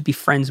don't have to be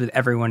friends with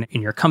everyone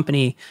in your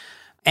company.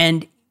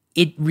 And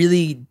it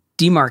really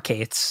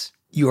demarcates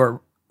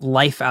your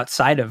life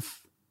outside of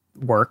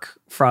work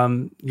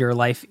from your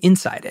life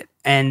inside it.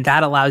 And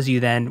that allows you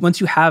then, once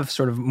you have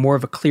sort of more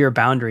of a clear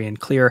boundary and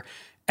clear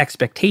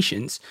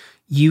expectations,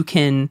 you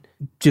can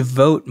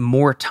devote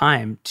more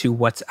time to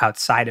what's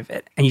outside of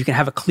it. And you can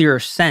have a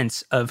clearer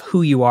sense of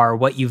who you are,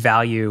 what you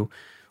value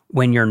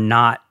when you're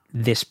not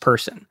this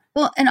person.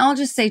 Well, and I'll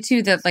just say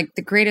too that like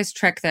the greatest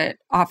trick that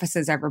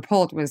offices ever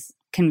pulled was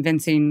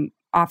convincing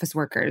office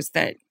workers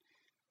that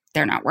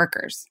they're not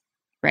workers,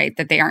 right?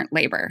 That they aren't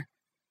labor.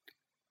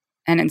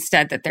 And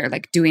instead that they're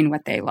like doing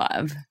what they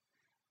love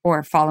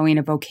or following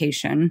a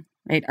vocation,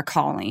 right? A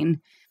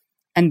calling.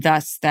 And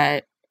thus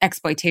that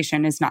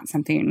exploitation is not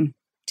something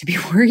to be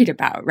worried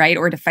about, right?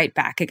 Or to fight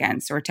back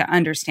against or to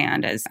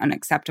understand as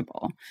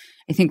unacceptable.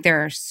 I think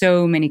there are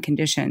so many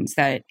conditions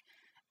that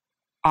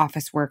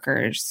office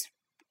workers,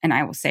 and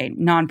I will say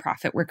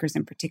nonprofit workers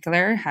in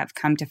particular, have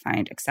come to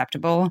find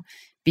acceptable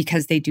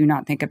because they do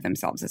not think of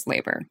themselves as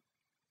labor,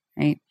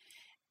 right?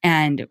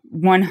 And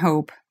one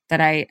hope that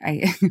I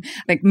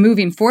like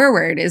moving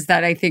forward is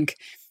that I think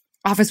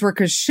office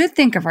workers should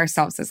think of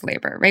ourselves as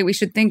labor, right? We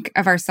should think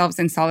of ourselves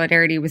in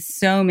solidarity with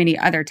so many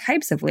other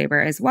types of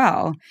labor as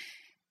well,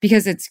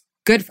 because it's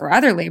good for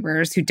other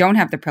laborers who don't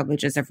have the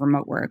privileges of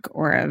remote work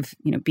or of,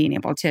 being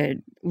able to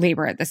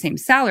labor at the same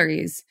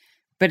salaries,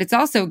 but it's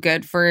also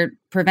good for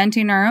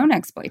preventing our own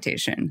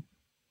exploitation.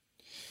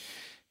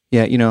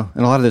 Yeah, and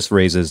a lot of this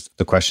raises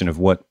the question of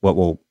what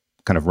will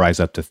kind of rise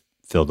up to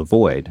fill the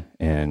void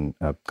in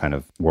a kind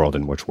of world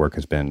in which work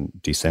has been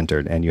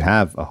decentered. And you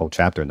have a whole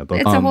chapter in the book.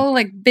 It's a whole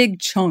big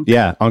chunk.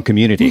 Yeah, on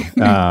community,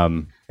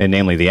 and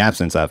namely the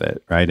absence of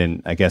it, right?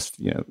 And I guess,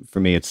 for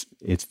me,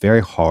 it's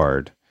very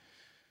hard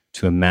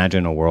to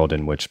imagine a world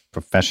in which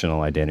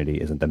professional identity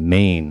isn't the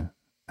main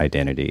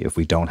identity if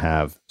we don't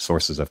have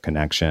sources of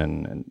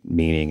connection and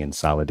meaning and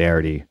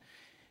solidarity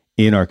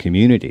in our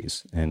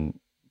communities. And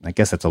I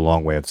guess that's a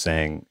long way of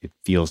saying it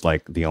feels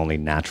like the only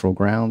natural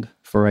ground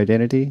for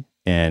identity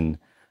in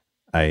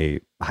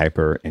a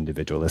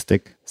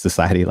hyper-individualistic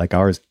society like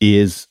ours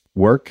is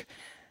work.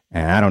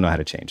 And I don't know how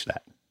to change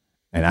that.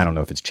 And I don't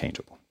know if it's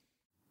changeable.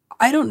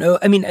 I don't know.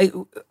 I mean,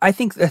 I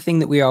think the thing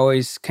that we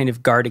always kind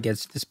of guard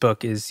against this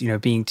book is,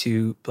 being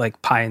too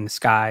pie in the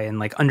sky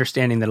and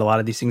understanding that a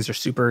lot of these things are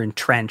super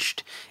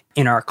entrenched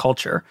in our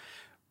culture.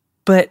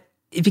 But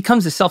it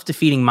becomes a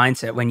self-defeating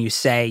mindset when you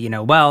say,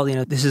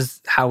 this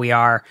is how we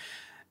are.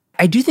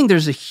 I do think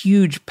there's a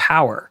huge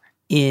power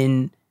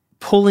in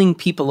pulling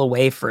people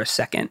away for a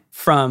second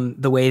from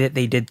the way that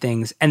they did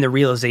things and the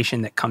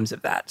realization that comes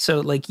of that.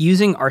 So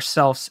using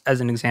ourselves as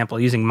an example,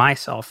 using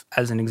myself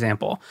as an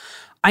example,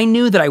 I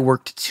knew that I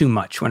worked too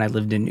much when I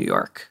lived in New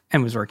York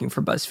and was working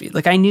for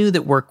BuzzFeed. I knew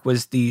that work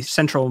was the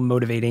central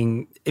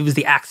motivating, it was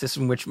the axis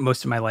in which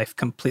most of my life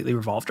completely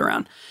revolved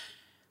around.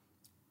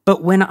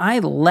 But when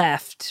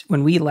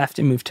we left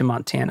and moved to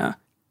Montana,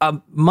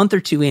 a month or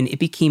two in, it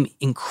became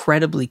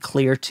incredibly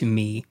clear to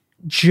me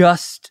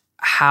just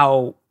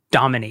how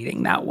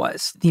dominating that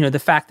was. The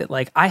fact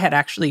that I had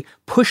actually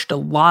pushed a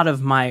lot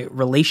of my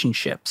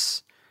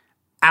relationships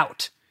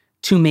out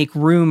to make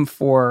room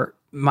for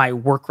my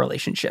work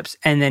relationships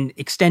and then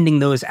extending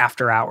those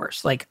after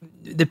hours.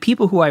 The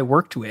people who I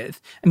worked with,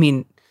 I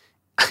mean,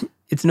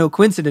 it's no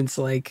coincidence,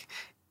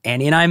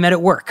 Annie and I met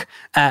at work.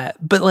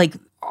 But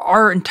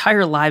our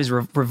entire lives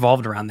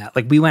revolved around that.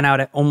 We went out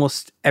at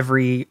almost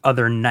every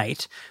other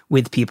night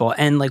with people.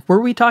 And were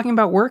we talking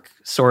about work?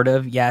 Sort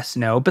of, yes,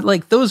 no.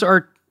 But those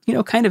are,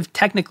 kind of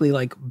technically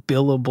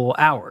billable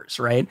hours,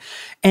 right?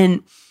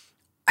 And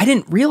I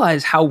didn't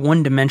realize how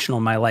one-dimensional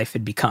my life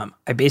had become.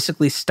 I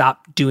basically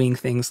stopped doing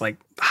things like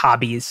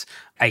hobbies.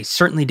 I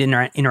certainly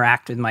didn't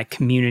interact with my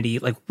community.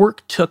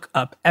 Work took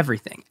up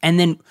everything. And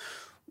then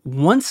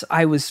once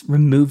I was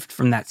removed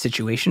from that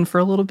situation for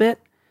a little bit,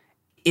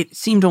 it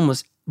seemed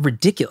almost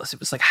ridiculous.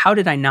 It was how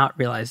did I not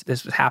realize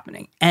this was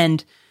happening?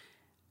 And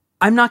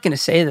I'm not going to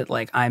say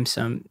that I'm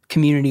some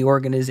community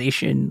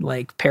organization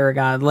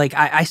paragon.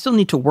 I still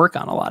need to work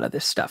on a lot of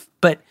this stuff.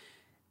 But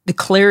the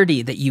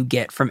clarity that you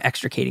get from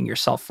extricating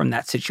yourself from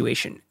that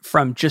situation,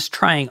 from just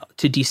trying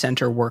to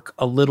decenter work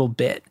a little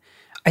bit,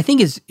 I think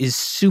is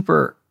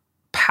super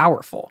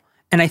powerful.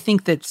 And I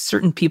think that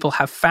certain people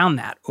have found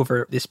that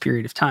over this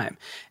period of time.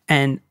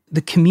 And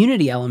the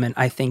community element,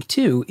 I think,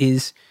 too,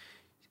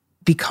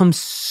 becomes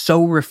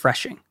so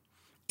refreshing.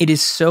 It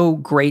is so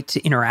great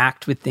to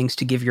interact with things,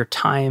 to give your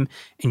time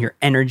and your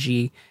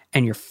energy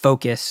and your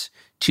focus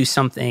to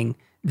something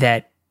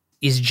that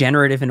is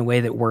generative in a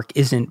way that work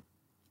isn't.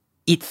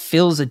 It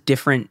fills a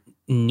different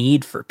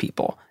need for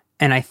people.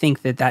 And I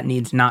think that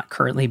need's not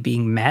currently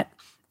being met.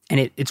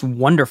 And it's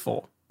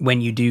wonderful when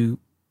you do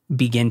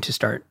begin to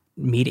start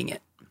meeting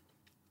it.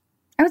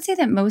 I would say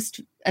that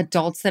most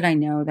adults that I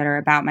know that are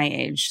about my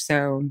age,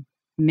 so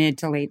mid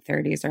to late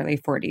 30s, early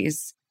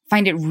 40s,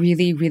 find it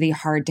really, really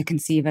hard to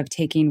conceive of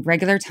taking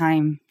regular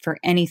time for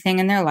anything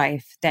in their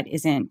life that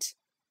isn't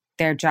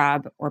their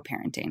job or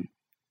parenting.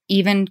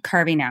 Even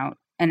carving out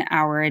an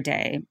hour a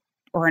day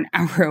or an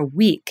hour a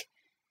week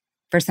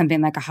for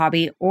something like a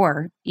hobby,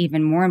 or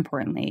even more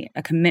importantly,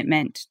 a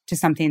commitment to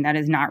something that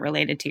is not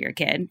related to your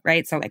kid,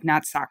 right? So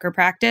not soccer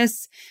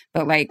practice,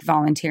 but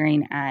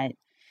volunteering at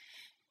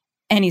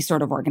any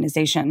sort of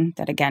organization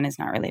that, again, is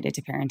not related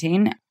to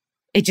parenting.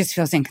 It just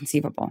feels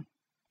inconceivable.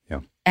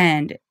 Yeah.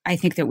 And I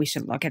think that we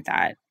should look at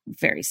that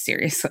very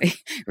seriously,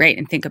 right?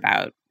 And think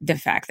about the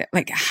fact that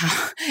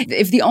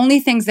if the only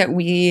things that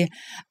we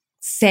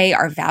say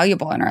are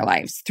valuable in our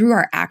lives through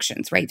our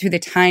actions, right, through the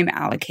time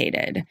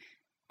allocated,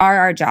 are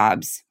our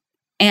jobs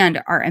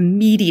and our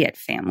immediate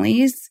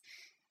families,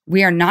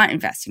 we are not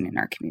investing in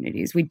our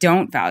communities. We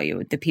don't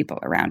value the people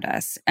around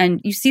us. And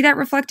you see that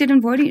reflected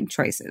in voting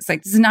choices.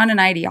 This is not an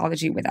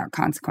ideology without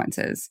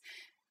consequences.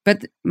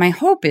 But my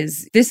hope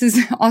is this is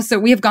also,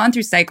 we have gone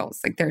through cycles.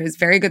 Like there is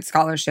very good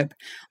scholarship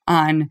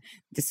on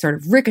this sort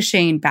of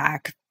ricocheting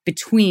back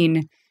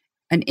between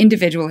an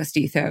individualist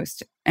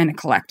ethos and a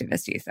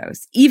collectivist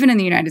ethos, even in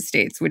the United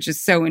States, which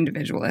is so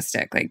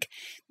individualistic. Like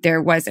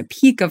there was a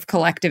peak of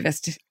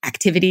collectivist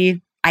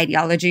activity,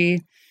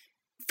 ideology,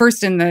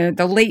 first in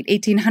the late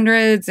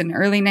 1800s and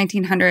early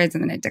 1900s,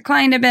 and then it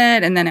declined a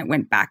bit, and then it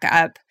went back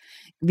up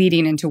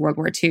leading into World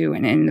War II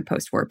and in the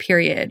post-war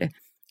period.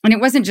 And it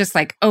wasn't just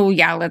like, oh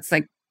yeah, let's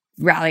like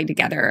rally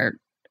together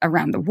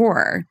around the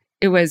war.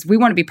 It was, we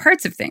want to be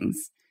parts of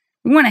things.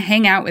 We want to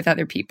hang out with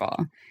other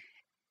people.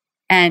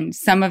 And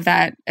some of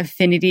that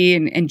affinity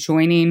and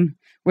joining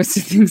was to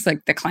things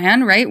like the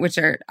Klan, right? Which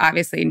are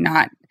obviously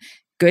not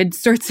good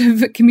sorts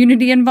of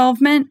community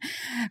involvement.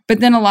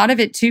 But then a lot of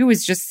it too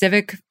was just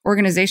civic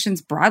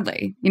organizations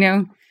broadly, you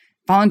know,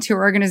 volunteer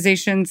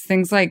organizations,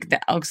 things like the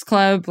Elks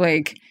Club,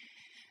 like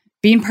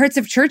being parts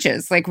of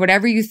churches, like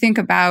whatever you think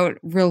about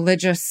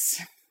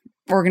religious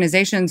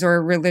organizations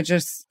or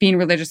being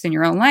religious in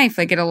your own life,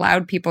 like it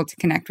allowed people to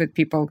connect with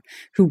people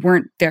who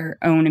weren't their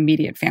own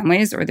immediate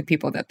families or the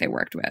people that they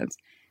worked with.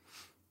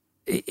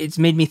 It's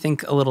made me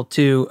think a little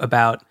too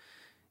about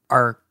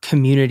our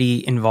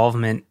community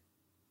involvement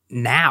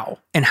now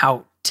and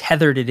how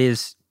tethered it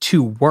is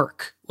to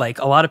work. Like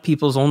a lot of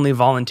people's only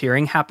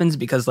volunteering happens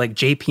because like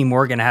JP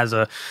Morgan has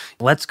a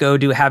let's go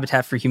do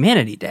Habitat for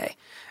Humanity Day.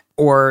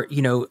 Or,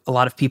 you know, a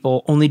lot of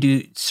people only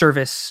do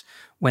service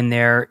when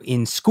they're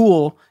in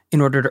school in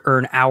order to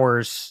earn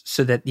hours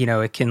so that, you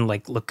know, it can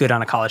like look good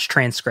on a college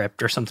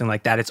transcript or something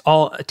like that. It's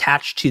all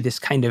attached to this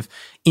kind of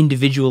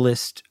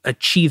individualist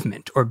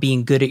achievement or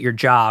being good at your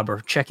job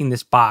or checking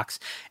this box.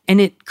 And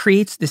it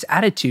creates this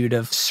attitude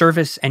of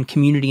service and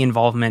community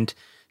involvement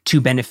to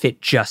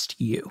benefit just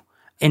you.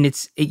 And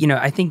it's, you know,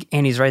 I think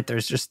Annie's right.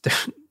 There's just,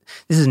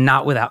 this is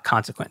not without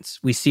consequence.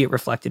 We see it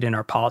reflected in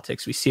our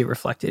politics. We see it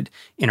reflected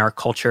in our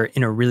culture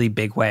in a really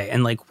big way.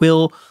 And like,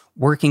 will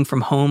working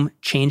from home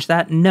change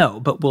that? No.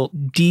 But will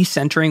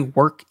decentering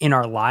work in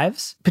our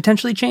lives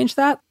potentially change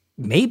that?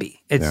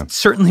 Maybe. It's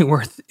certainly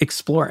worth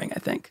exploring, I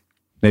think.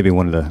 Maybe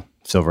one of the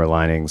silver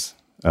linings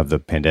of the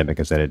pandemic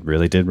is that it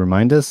really did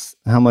remind us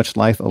how much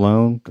life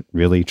alone,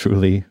 really,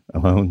 truly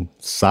alone,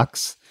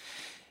 sucks.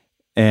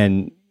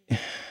 And I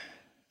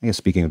guess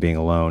speaking of being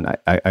alone,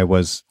 I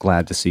was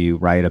glad to see you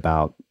write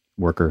about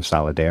worker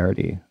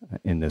solidarity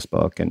in this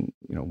book. And,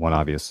 you know, one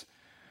obvious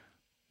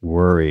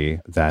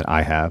worry that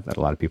I have, that a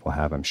lot of people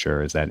have, I'm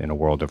sure, is that in a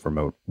world of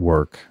remote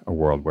work, a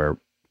world where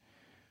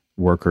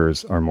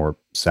workers are more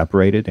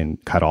separated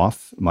and cut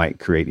off might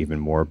create even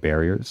more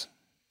barriers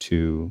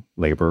to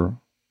labor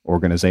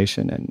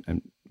organization.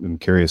 And I'm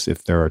curious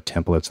if there are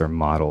templates or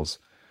models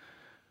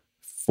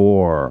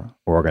for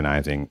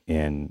organizing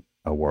in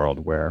a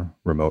world where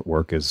remote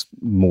work is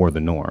more the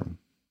norm.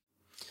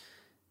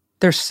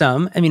 There's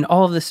some. I mean,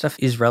 all of this stuff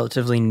is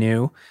relatively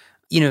new.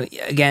 You know,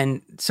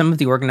 again, some of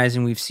the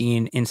organizing we've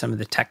seen in some of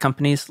the tech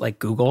companies like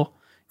Google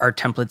are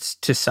templates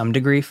to some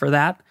degree for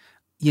that.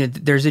 You know,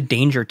 there's a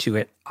danger to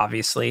it,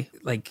 obviously,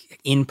 like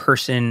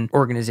in-person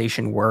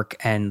organization work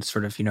and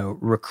sort of, you know,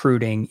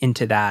 recruiting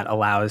into that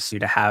allows you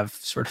to have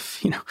sort of,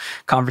 you know,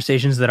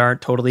 conversations that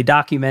aren't totally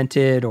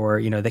documented or,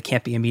 you know, that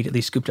can't be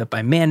immediately scooped up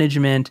by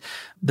management.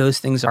 Those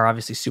things are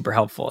obviously super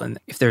helpful. And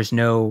if there's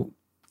no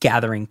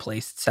gathering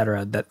place, et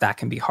cetera, that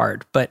can be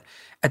hard. But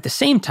at the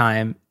same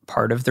time,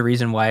 part of the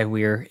reason why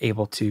we're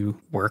able to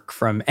work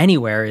from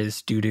anywhere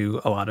is due to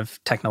a lot of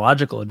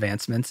technological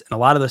advancements. And a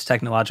lot of those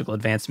technological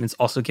advancements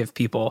also give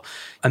people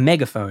a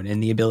megaphone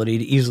and the ability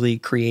to easily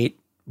create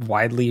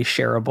widely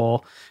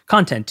shareable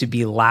content, to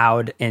be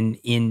loud and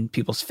in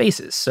people's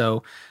faces.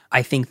 So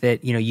I think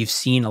that, you know, you've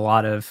seen a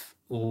lot of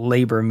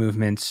labor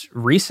movements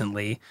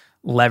recently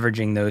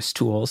leveraging those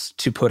tools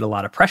to put a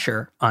lot of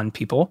pressure on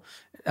people,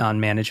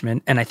 on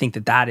management. And I think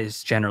that that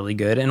is generally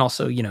good. And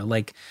also, you know,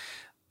 like,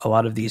 a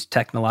lot of these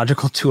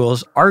technological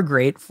tools are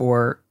great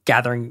for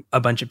gathering a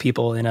bunch of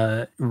people in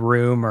a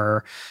room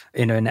or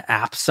in an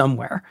app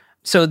somewhere.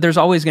 So there's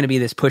always going to be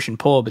this push and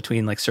pull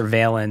between like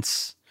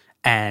surveillance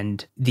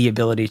and the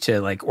ability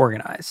to like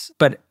organize.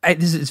 But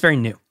it's very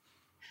new.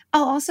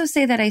 I'll also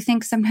say that I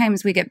think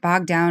sometimes we get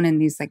bogged down in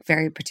these like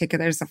very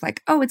particulars of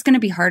like, oh, it's going to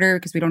be harder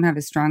because we don't have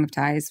as strong of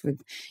ties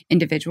with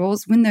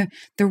individuals, when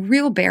the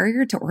real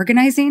barrier to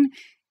organizing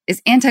is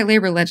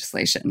anti-labor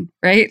legislation,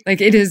 right?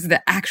 Like it is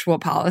the actual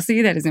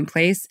policy that is in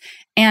place.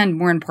 And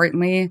more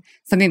importantly,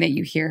 something that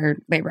you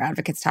hear labor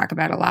advocates talk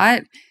about a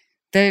lot,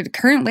 the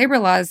current labor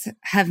laws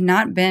have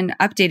not been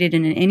updated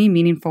in any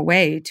meaningful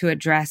way to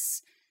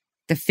address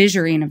the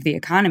fissuring of the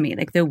economy,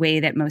 like the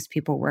way that most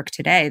people work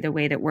today, the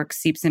way that work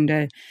seeps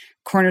into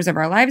corners of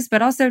our lives,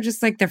 but also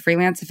just like the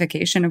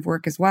freelancification of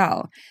work as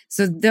well.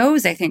 So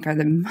those, I think, are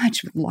the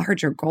much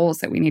larger goals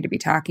that we need to be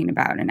talking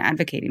about and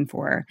advocating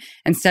for,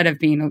 instead of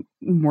being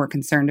more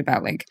concerned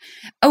about like,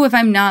 oh, if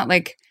I'm not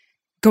like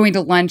going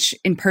to lunch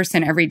in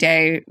person every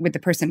day with the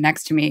person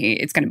next to me,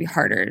 it's going to be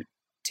harder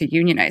to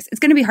unionize. It's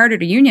going to be harder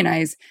to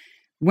unionize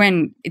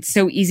when it's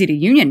so easy to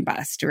union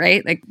bust,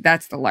 right? Like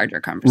that's the larger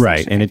conversation.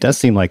 Right. And it does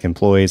seem like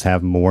employees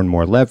have more and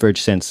more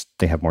leverage since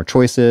they have more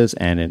choices,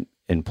 and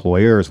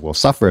employers will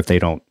suffer if they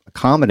don't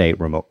accommodate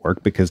remote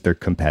work because their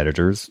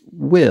competitors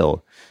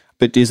will.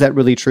 But is that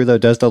really true, though?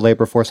 Does the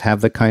labor force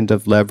have the kind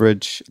of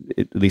leverage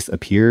it at least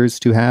appears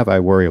to have? I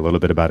worry a little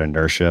bit about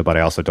inertia, but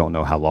I also don't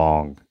know how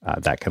long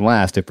that can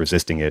last if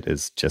resisting it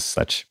is just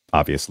such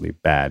obviously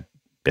bad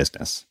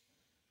business.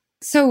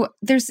 So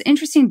there's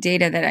interesting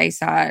data that I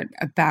saw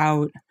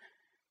about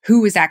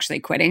who was actually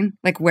quitting,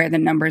 like where the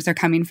numbers are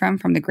coming from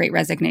the Great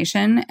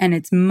Resignation. And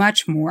it's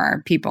much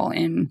more people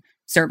in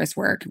service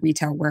work,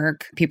 retail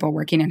work, people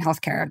working in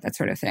healthcare, that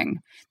sort of thing.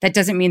 That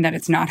doesn't mean that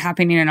it's not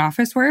happening in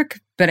office work,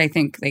 but I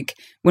think like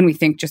when we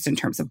think just in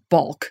terms of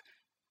bulk,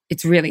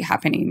 it's really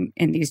happening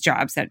in these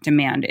jobs that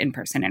demand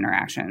in-person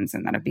interactions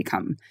and that have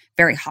become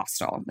very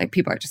hostile. Like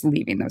people are just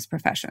leaving those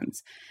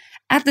professions.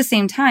 At the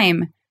same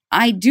time,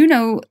 I do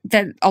know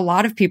that a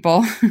lot of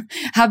people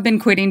have been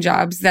quitting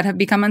jobs that have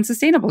become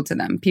unsustainable to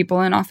them,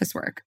 people in office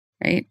work,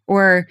 right?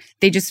 Or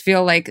they just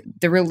feel like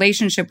the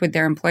relationship with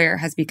their employer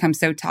has become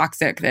so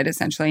toxic that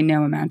essentially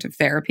no amount of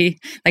therapy,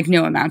 like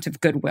no amount of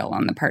goodwill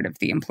on the part of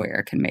the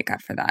employer can make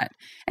up for that.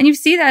 And you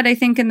see that, I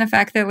think, in the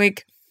fact that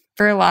like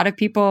for a lot of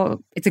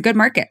people, it's a good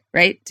market,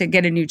 right, to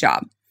get a new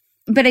job.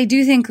 But I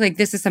do think like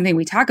this is something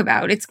we talk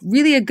about. It's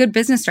really a good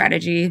business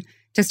strategy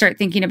to start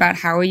thinking about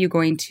how are you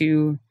going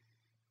to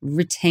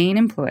retain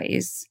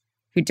employees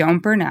who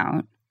don't burn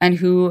out and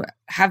who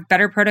have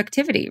better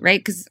productivity, right?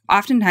 Because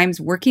oftentimes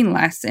working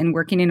less and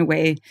working in a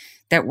way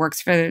that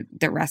works for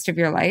the rest of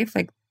your life,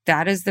 like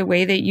that is the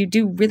way that you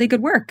do really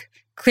good work,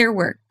 clear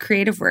work,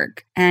 creative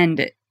work.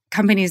 And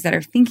companies that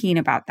are thinking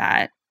about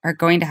that are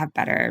going to have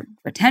better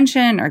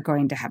retention, are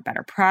going to have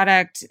better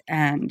product.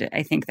 And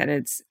I think that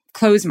it's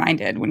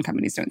closed-minded when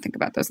companies don't think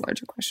about those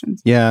larger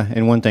questions. Yeah.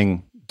 And one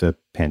thing the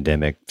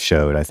pandemic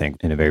showed, I think,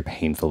 in a very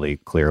painfully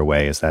clear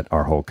way is that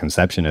our whole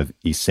conception of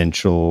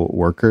essential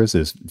workers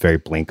is very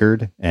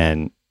blinkered.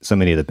 And so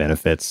many of the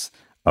benefits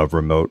of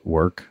remote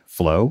work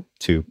flow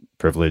to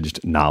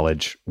privileged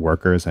knowledge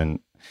workers. And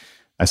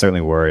I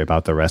certainly worry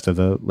about the rest of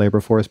the labor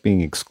force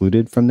being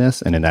excluded from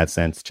this. And in that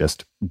sense,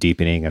 just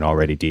deepening an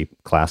already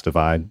deep class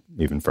divide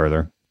even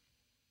further.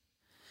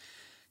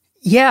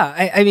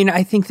 Yeah. I mean,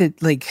 I think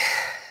that like,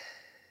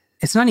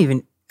 it's not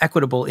even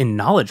equitable in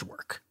knowledge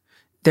work.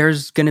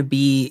 There's going to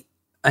be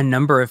a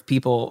number of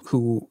people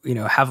who,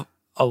 have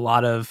a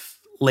lot of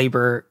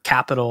labor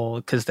capital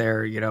because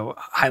they're,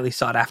 highly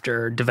sought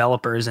after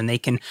developers and they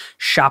can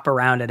shop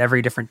around at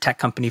every different tech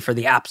company for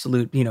the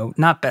absolute,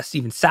 not best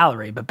even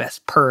salary, but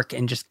best perk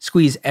and just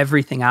squeeze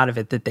everything out of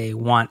it that they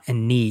want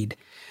and need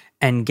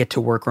and get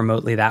to work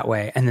remotely that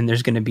way. And then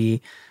there's going to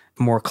be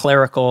more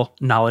clerical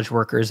knowledge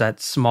workers at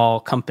small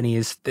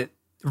companies that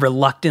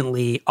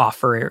reluctantly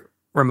offer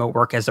remote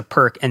work as a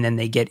perk, and then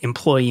they get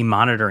employee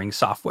monitoring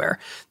software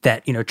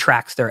that,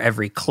 tracks their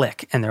every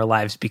click, and their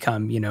lives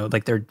become,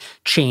 like they're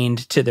chained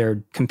to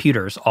their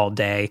computers all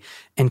day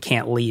and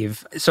can't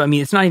leave. So, I mean,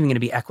 it's not even going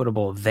to be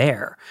equitable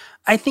there.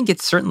 I think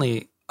it's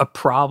certainly a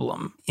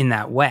problem in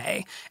that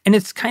way. And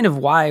it's kind of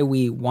why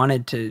we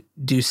wanted to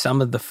do some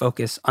of the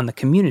focus on the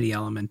community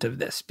element of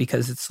this,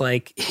 because it's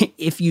like,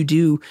 if you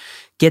do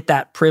get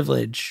that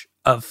privilege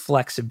of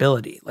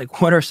flexibility,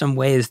 like what are some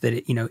ways that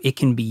it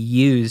can be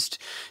used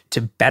to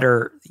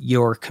better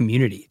your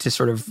community, to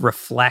sort of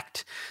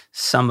reflect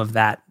some of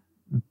that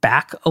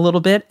back a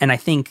little bit? And I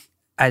think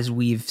as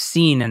we've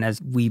seen and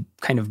as we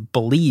kind of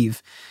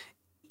believe,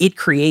 it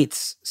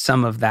creates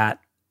some of that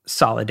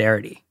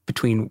solidarity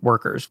between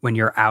workers when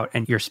you're out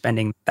and you're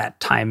spending that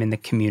time in the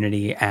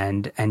community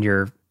and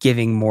you're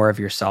giving more of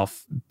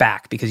yourself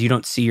back because you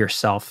don't see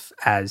yourself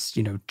as,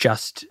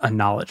 just a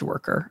knowledge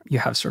worker. You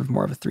have sort of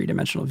more of a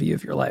three-dimensional view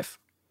of your life.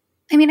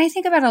 I mean, I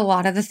think about a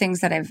lot of the things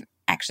that I've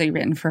actually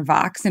written for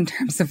Vox in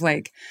terms of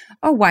like,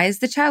 oh, why is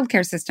the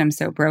childcare system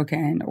so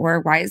broken? Or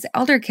why is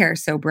elder care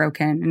so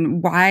broken?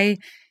 And why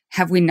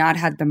have we not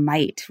had the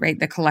might, right,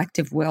 the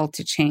collective will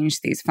to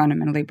change these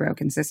fundamentally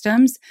broken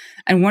systems?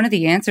 And one of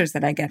the answers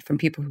that I get from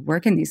people who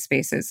work in these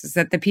spaces is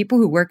that the people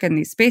who work in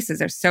these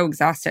spaces are so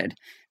exhausted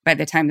by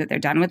the time that they're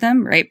done with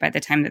them, right? By the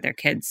time that their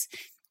kids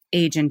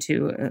age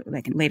into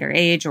like a later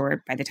age,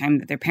 or by the time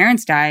that their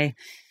parents die,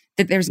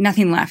 that there's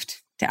nothing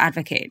left to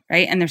advocate,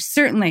 right? And there's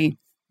certainly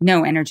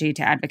no energy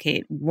to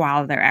advocate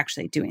while they're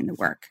actually doing the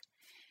work.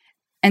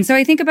 And so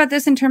I think about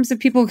this in terms of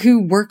people who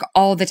work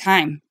all the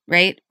time,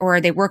 right? Or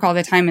they work all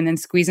the time and then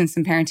squeeze in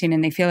some parenting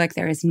and they feel like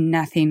there is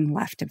nothing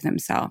left of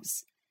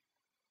themselves.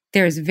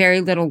 There is very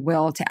little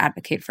will to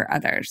advocate for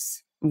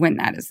others when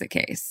that is the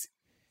case.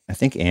 I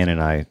think Anne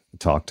and I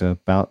talked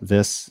about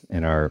this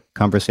in our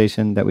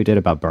conversation that we did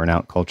about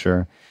burnout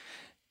culture.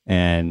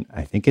 And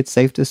I think it's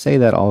safe to say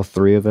that all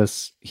three of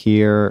us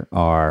here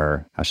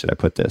are, how should I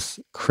put this,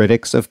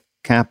 critics of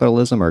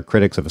capitalism, or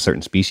critics of a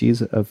certain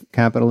species of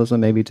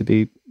capitalism, maybe to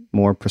be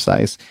more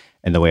precise,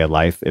 and the way of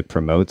life it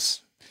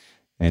promotes.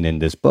 And in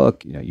this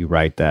book, you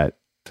write that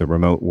the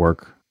remote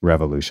work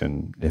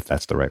revolution, if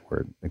that's the right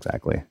word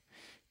exactly,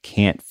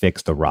 can't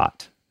fix the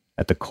rot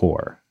at the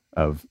core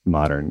of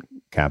modern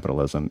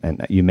capitalism?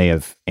 And you may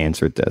have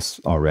answered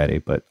this already,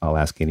 but I'll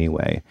ask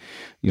anyway.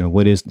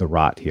 What is the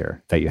rot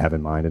here that you have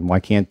in mind, and why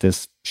can't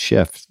this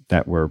shift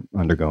that we're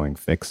undergoing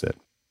fix it?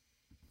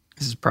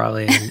 This is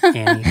probably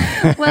Annie.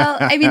 Well,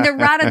 I mean, the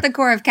rot at the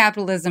core of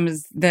capitalism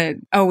is the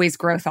always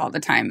growth all the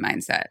time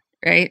mindset,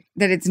 right?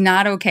 That it's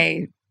not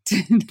okay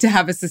to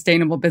have a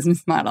sustainable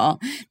business model,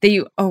 that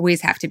you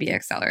always have to be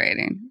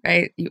accelerating,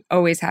 right? You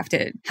always have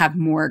to have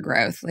more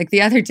growth. Like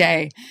the other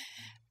day,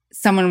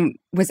 someone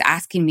was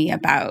asking me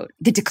about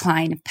the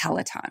decline of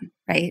Peloton,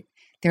 right?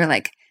 They're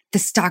like, the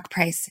stock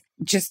price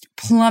just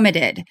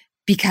plummeted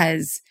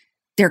because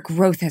their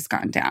growth has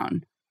gone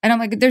down. And I'm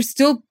like, there's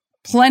still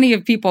plenty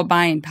of people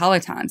buying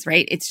Pelotons,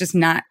 right? It's just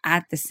not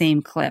at the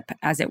same clip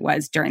as it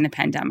was during the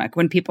pandemic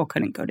when people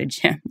couldn't go to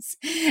gyms.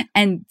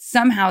 And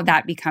somehow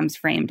that becomes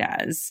framed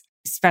as,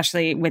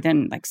 especially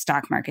within like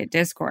stock market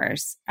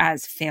discourse,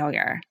 as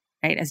failure,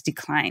 right? As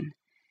decline.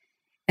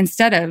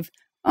 Instead of,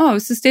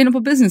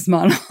 sustainable business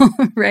model,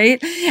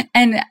 right?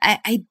 And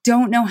I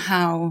don't know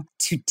how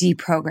to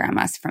deprogram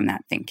us from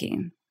that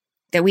thinking,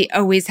 that we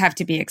always have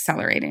to be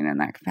accelerating in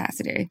that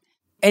capacity.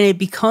 And it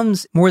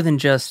becomes more than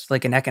just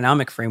like an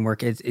economic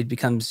framework. It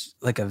becomes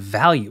like a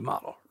value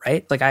model,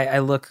 right? Like I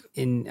look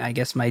in, I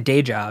guess, my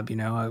day job,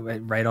 I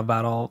write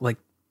about all like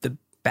the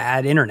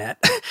bad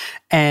internet.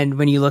 And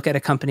when you look at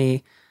a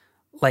company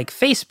like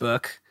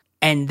Facebook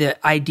and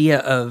the idea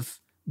of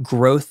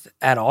growth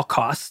at all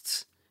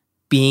costs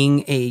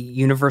being a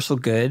universal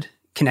good,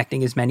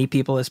 connecting as many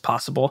people as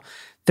possible,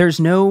 there's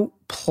no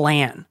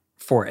plan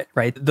for it,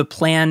 right? The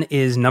plan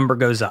is number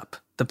goes up.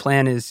 The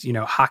plan is,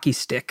 hockey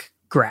stick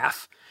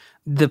graph.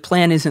 The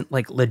plan isn't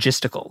like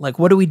logistical. Like,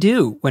 what do we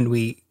do when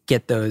we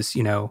get those,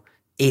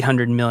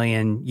 800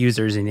 million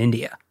users in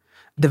India?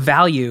 The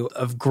value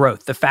of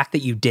growth, the fact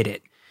that you did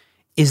it,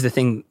 is the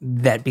thing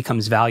that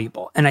becomes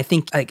valuable. And I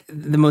think like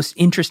the most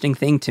interesting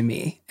thing to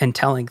me and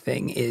telling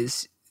thing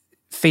is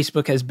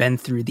Facebook has been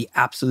through the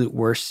absolute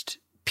worst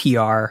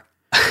PR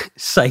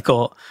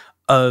cycle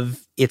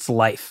of its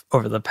life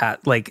over the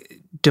past, like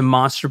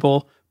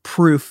demonstrable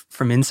proof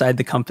from inside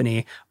the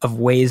company of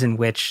ways in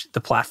which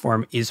the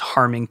platform is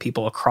harming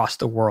people across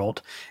the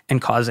world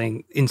and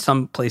causing, in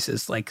some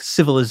places, like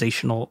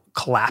civilizational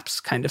collapse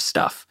kind of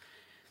stuff.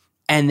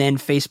 And then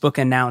Facebook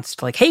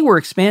announced like, hey, we're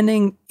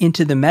expanding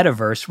into the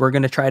metaverse. We're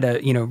going to try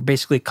to,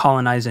 basically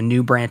colonize a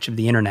new branch of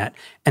the internet,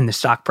 and the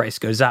stock price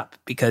goes up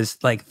because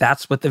like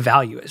that's what the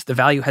value is. The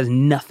value has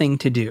nothing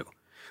to do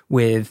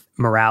with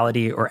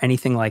morality or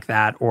anything like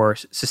that, or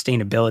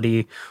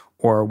sustainability,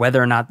 or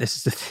whether or not this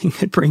is the thing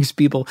that brings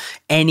people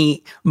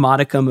any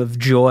modicum of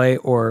joy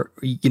or,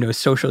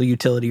 social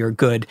utility or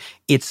good.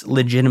 It's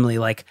legitimately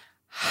like,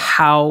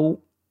 how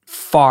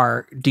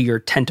far do your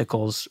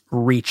tentacles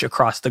reach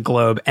across the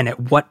globe, and at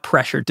what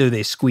pressure do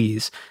they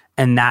squeeze?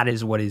 And that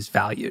is what is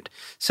valued.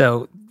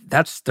 So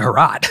that's the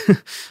rot.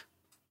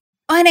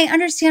 And I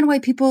understand why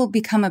people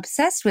become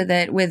obsessed with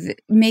it, with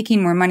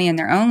making more money in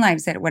their own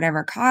lives at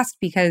whatever cost,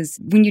 because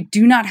when you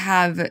do not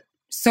have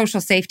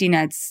social safety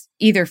nets,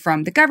 either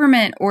from the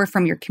government or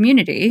from your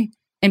community,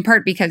 in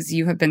part because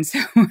you have been so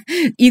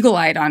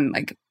eagle-eyed on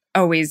like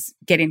always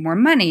getting more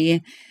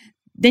money,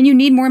 then you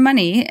need more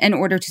money in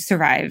order to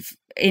survive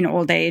in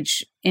old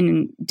age,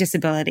 in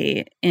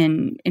disability,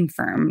 in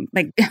infirm.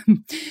 Like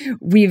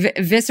we've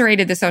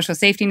eviscerated the social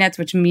safety nets,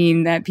 which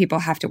mean that people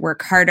have to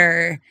work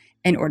harder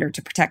in order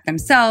to protect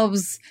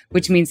themselves,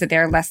 which means that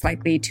they're less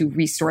likely to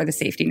restore the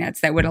safety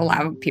nets that would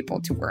allow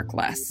people to work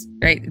less,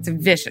 right? It's a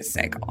vicious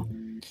cycle.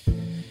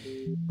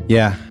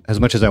 Yeah, as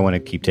much as I want to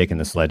keep taking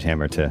the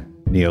sledgehammer to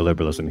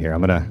neoliberalism here,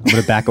 I'm gonna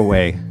back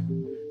away.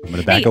 I'm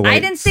going to back away. I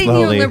didn't say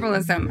slowly.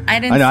 Neoliberalism. I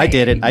know. I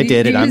did it. I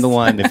did it. I'm the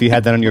one. If you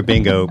had that on your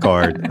bingo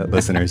card,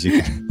 listeners,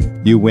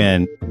 you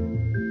win.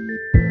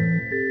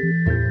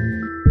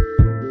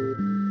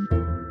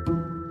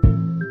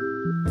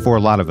 For a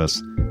lot of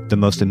us, the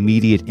most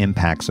immediate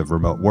impacts of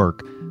remote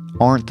work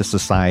aren't the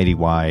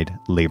society-wide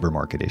labor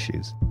market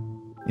issues.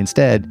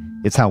 Instead,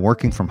 it's how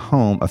working from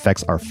home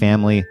affects our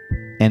family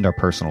and our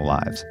personal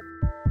lives.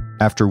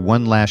 After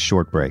one last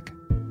short break,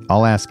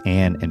 I'll ask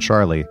Anne and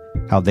Charlie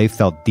how they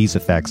felt these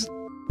effects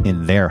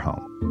in their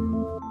home.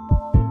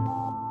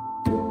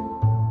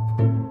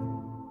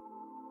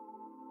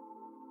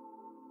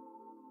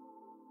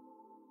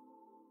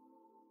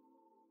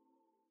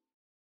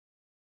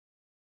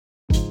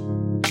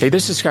 Hey,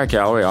 this is Scott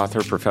Galloway,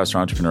 author, professor,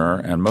 entrepreneur,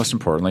 and most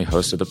importantly,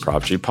 host of the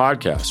Prop G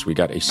podcast. We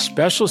got a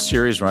special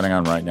series running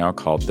on right now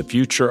called The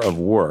Future of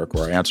Work,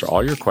 where I answer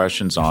all your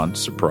questions on,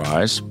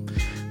 surprise,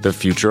 the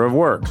future of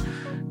work.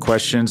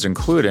 Questions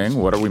including,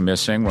 what are we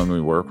missing when we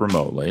work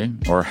remotely?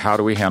 Or how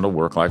do we handle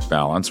work-life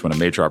balance when a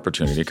major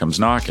opportunity comes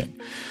knocking?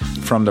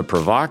 From the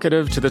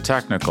provocative to the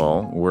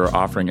technical, we're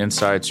offering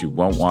insights you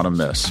won't want to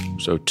miss.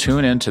 So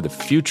tune in to The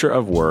Future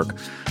of Work,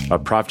 a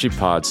Prop G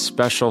Pod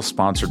special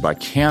sponsored by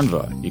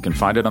Canva. You can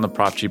find it on the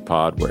Prop G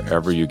Pod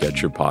wherever you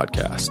get your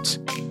podcasts.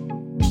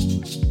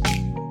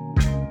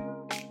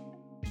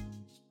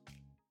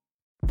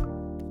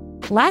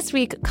 Last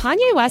week,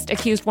 Kanye West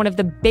accused one of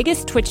the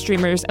biggest Twitch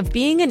streamers of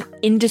being an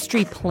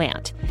industry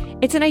plant.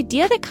 It's an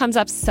idea that comes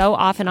up so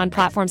often on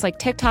platforms like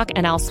TikTok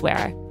and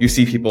elsewhere. You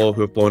see people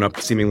who have blown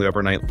up seemingly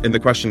overnight, and the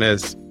question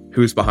is,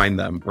 who's behind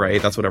them, right?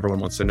 That's what everyone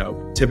wants to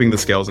know. Tipping the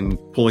scales and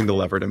pulling the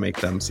lever to make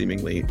them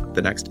seemingly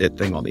the next it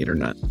thing on the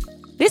internet.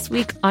 This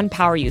week on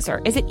Power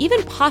User, is it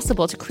even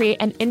possible to create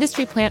an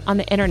industry plant on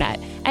the internet?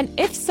 And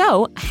if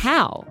so,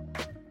 how?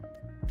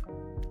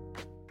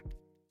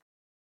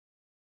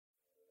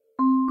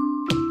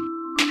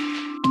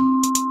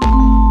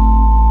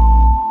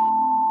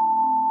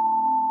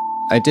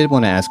 I did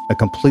want to ask a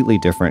completely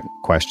different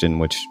question,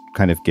 which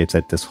kind of gets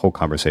at this whole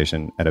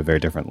conversation at a very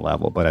different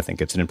level. But I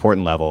think it's an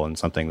important level and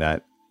something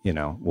that, you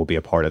know, will be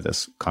a part of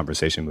this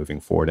conversation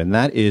moving forward. And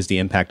that is the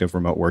impact of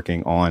remote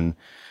working on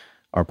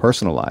our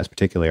personal lives,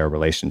 particularly our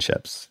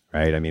relationships,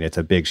 right? I mean, it's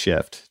a big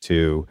shift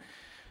to,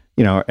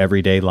 you know, our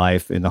everyday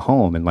life in the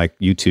home. And like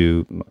you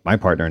two, my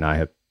partner and I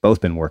have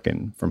both been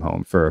working from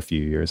home for a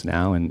few years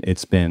now. And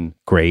it's been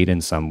great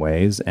in some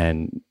ways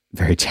and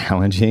very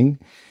challenging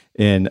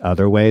in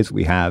other ways.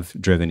 We have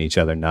driven each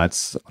other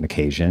nuts on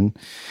occasion.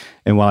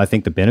 And while I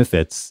think the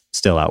benefits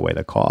still outweigh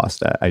the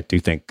cost, I do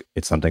think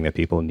it's something that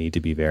people need to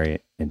be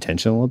very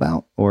intentional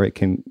about, or it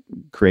can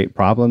create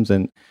problems.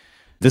 And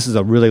this is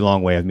a really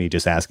long way of me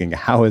just asking,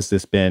 how has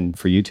this been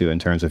for you two in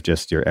terms of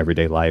just your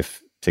everyday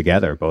life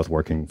together, both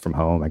working from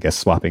home, I guess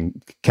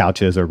swapping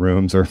couches or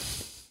rooms or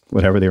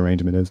whatever the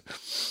arrangement is?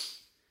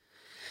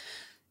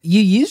 You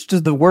used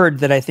the word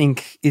that I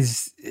think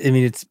is, I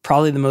mean, it's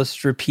probably the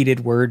most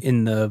repeated word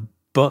in the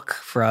book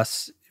for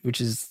us,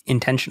 which is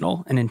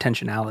intentional and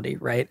intentionality,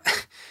 right?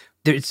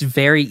 It's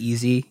very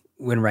easy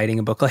when writing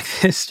a book like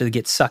this to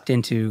get sucked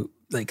into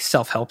like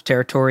self-help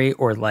territory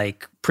or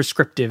like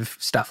prescriptive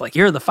stuff. Like,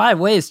 here are the 5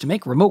 ways to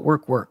make remote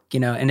work, you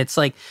know? And it's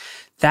like,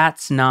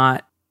 that's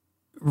not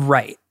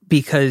right.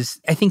 Because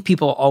I think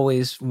people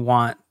always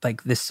want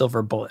like this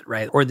silver bullet,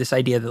 right? Or this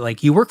idea that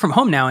like you work from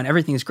home now and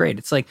everything's great.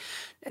 It's like,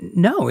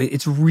 no,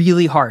 it's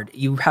really hard.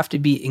 You have to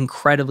be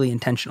incredibly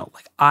intentional.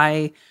 Like,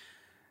 I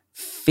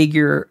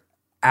figure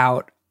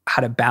out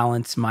how to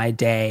balance my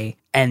day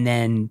and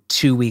then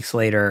 2 weeks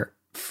later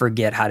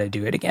forget how to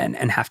do it again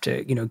and have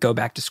to, you know, go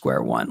back to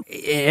square one.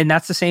 And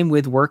that's the same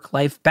with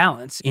work-life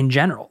balance in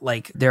general.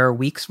 Like, there are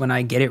weeks when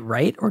I get it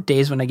right or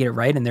days when I get it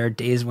right, and there are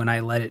days when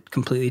I let it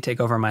completely take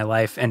over my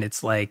life. And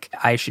it's like,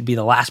 I should be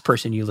the last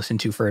person you listen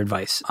to for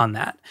advice on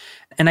that.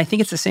 And I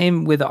think it's the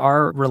same with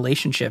our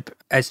relationship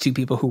as two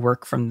people who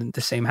work from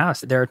the same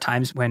house. There are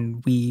times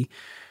when we,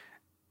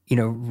 you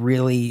know,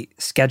 really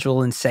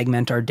schedule and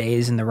segment our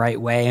days in the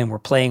right way, and we're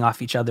playing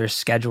off each other's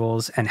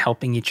schedules and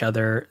helping each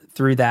other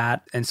through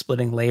that and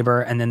splitting labor.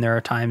 And then there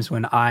are times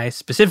when I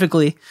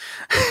specifically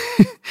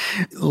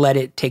let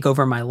it take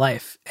over my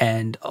life,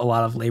 and a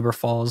lot of labor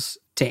falls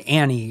to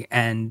Annie,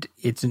 and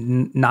it's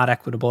not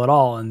equitable at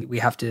all, and we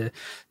have to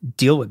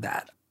deal with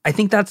that. I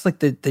think that's like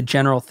the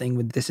general thing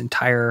with this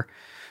entire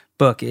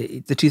book.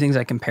 The 2 things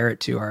I compare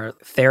it to are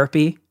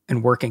therapy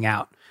and working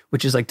out.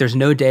 Which is like, there's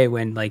no day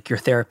when like your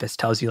therapist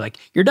tells you like,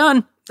 you're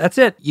done, that's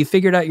it, you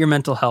figured out your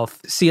mental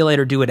health, see you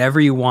later, do whatever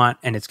you want,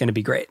 and it's going to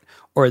be great.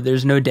 Or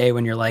there's no day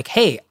when you're like,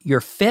 hey,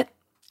 you're fit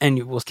and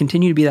you will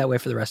continue to be that way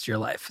for the rest of your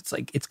life. It's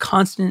like, it's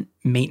constant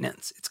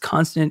maintenance, it's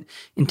constant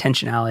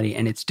intentionality,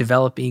 and it's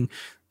developing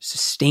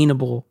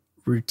sustainable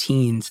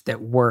routines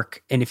that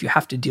work. And if you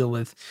have to deal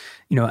with,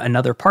 you know,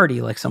 another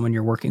party, like someone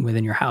you're working with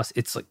in your house,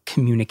 it's like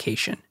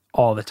communication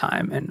all the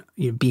time and,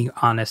 you know, being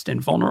honest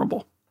and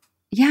vulnerable.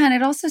 Yeah. And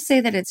I'd also say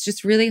that it's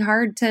just really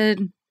hard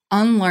to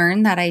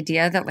unlearn that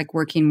idea that like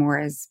working more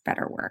is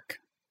better work.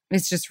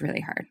 It's just really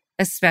hard,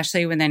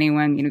 especially with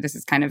anyone, you know, this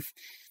is kind of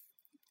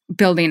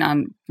building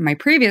on my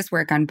previous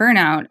work on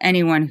burnout,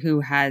 anyone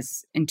who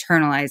has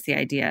internalized the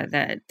idea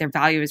that their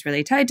value is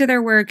really tied to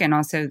their work, and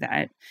also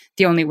that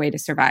the only way to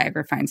survive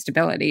or find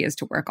stability is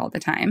to work all the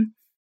time.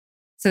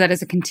 So that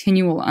is a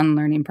continual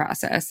unlearning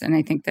process. And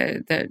I think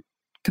the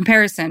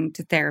comparison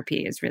to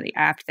therapy is really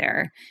apt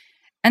there.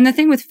 And the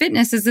thing with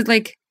fitness is that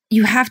like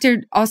you have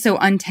to also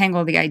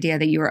untangle the idea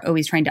that you are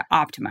always trying to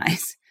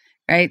optimize,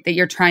 right? That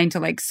you're trying to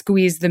like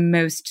squeeze the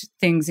most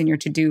things in your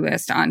to-do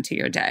list onto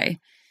your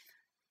day.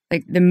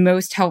 Like, the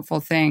most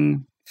helpful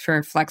thing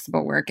for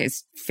flexible work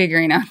is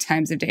figuring out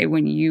times of day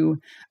when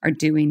you are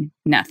doing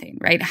nothing,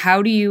 right?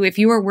 How do you, if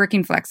you are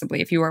working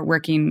flexibly, if you are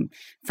working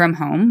from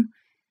home,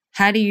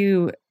 how do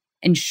you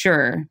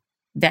ensure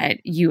that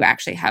you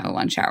actually have a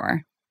lunch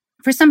hour?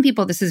 For some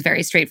people, this is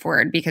very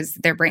straightforward because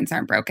their brains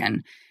aren't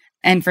broken.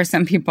 And for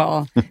some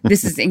people,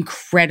 this is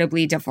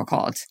incredibly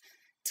difficult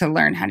to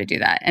learn how to do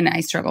that. And I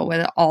struggle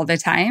with it all the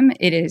time.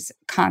 It is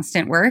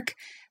constant work,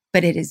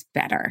 but it is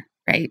better,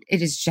 right?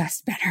 It is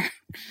just better.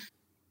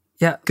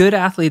 Yeah. Good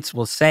athletes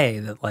will say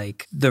that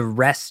like the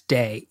rest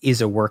day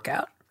is a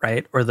workout,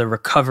 right? Or the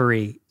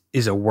recovery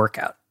is a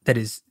workout that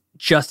is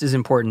just as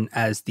important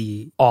as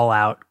the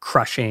all-out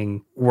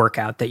crushing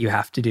workout that you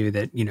have to do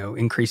that, you know,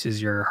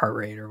 increases your heart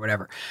rate or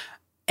whatever.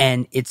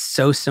 And it's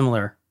so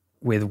similar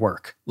with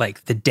work.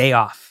 Like, the day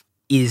off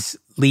is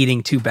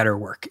leading to better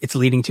work. It's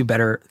leading to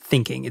better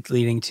thinking. It's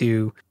leading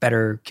to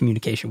better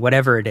communication,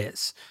 whatever it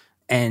is.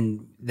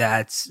 And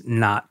that's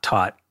not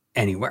taught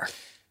anywhere.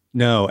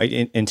 No,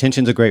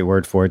 intention's a great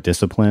word for it.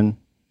 Discipline,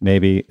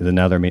 maybe, is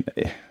another. I mean,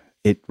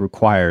 it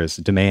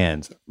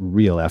demands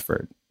real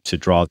effort to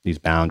draw these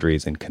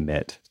boundaries and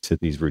commit to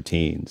these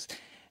routines.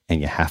 And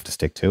you have to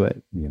stick to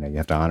it. You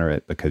have to honor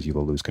it, because you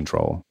will lose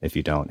control if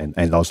you don't.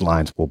 And those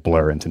lines will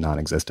blur into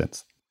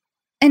non-existence.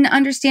 And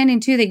understanding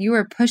too that you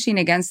are pushing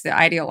against the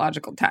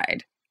ideological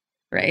tide,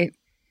 right?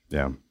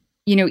 Yeah.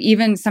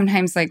 Even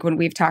sometimes like when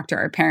we've talked to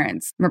our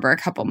parents, remember a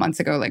couple months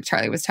ago, like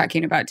Charlie was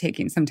talking about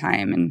taking some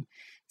time, and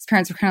his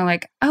parents were kind of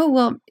like, oh,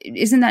 well,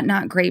 isn't that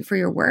not great for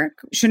your work?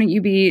 Shouldn't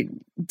you be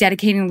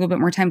dedicating a little bit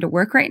more time to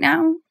work right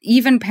now?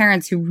 Even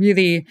parents who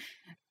really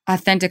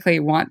authentically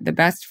want the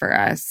best for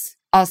us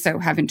also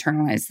have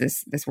internalized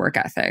this work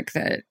ethic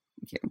that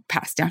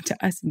passed down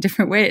to us in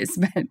different ways.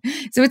 But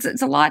so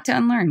it's a lot to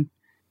unlearn.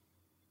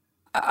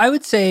 I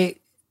would say,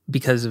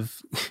 because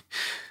of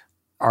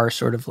our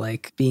sort of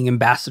like being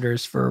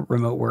ambassadors for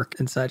remote work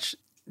and such,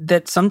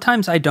 that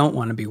sometimes I don't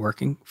want to be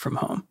working from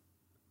home.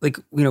 Like,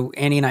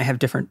 Annie and I have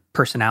different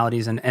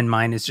personalities, and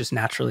mine is just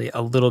naturally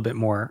a little bit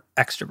more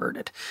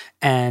extroverted.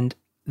 And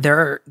there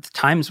are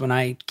times when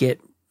I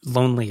get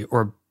lonely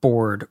or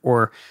bored,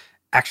 or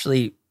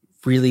actually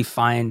really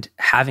find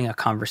having a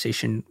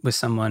conversation with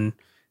someone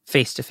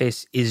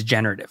face-to-face is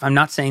generative. I'm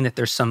not saying that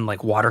there's some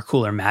like water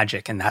cooler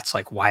magic and that's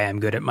like why I'm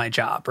good at my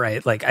job,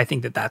 right? Like, I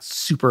think that that's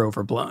super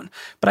overblown.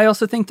 But I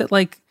also think that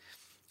like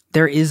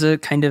there is a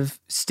kind of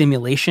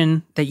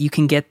stimulation that you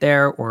can get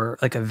there, or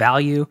like a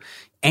value.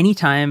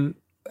 Anytime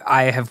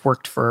I have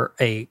worked for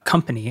a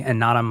company and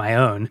not on my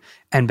own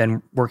and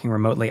been working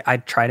remotely, I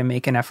try to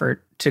make an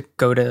effort to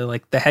go to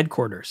like the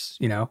headquarters,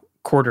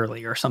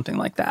 quarterly or something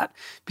like that.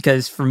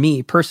 Because for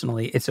me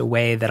personally, it's a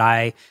way that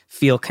I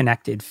feel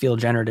connected, feel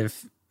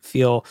generative,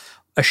 feel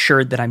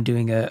assured that I'm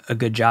doing a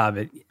good job.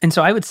 And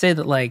so I would say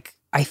that like,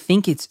 I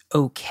think it's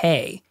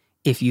okay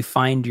if you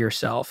find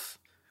yourself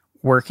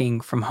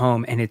working from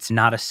home and it's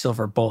not a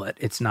silver bullet.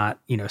 It's not,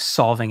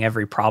 solving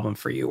every problem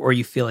for you, or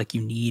you feel like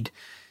you need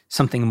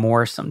something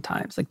more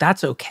sometimes. Like,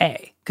 that's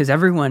okay, because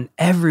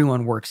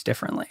everyone works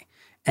differently.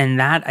 And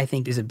that, I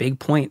think, is a big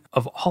point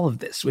of all of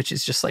this, which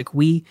is just like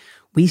we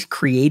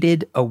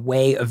created a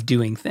way of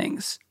doing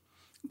things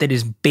that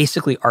is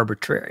basically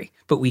arbitrary,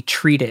 but we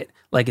treat it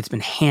like it's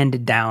been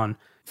handed down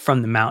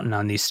from the mountain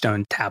on these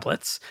stone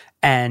tablets.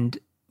 And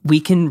we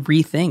can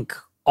rethink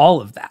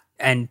all of that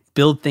and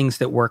build things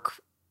that work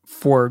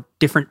for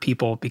different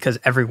people, because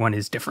everyone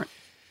is different.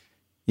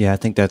 Yeah, I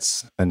think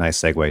that's a nice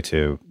segue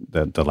to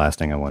the last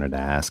thing I wanted to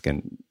ask.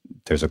 And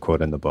there's a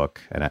quote in the book,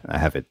 and I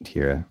have it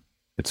here.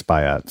 It's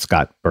by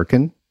Scott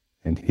Berkun,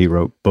 and he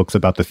wrote, "Books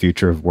about the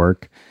future of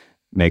work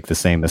make the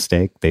same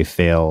mistake. They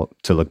fail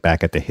to look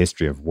back at the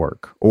history of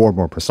work, or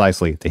more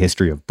precisely, the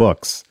history of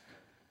books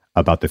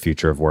about the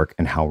future of work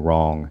and how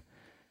wrong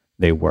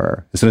they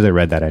were." As soon as I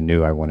read that, I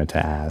knew I wanted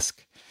to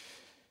ask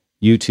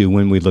you two,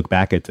 when we look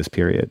back at this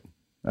period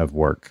of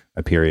work,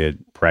 a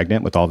period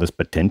pregnant with all this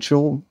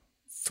potential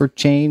for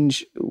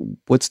change,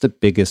 what's the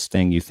biggest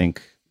thing you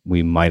think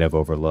we might have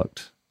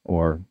overlooked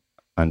or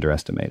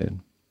underestimated?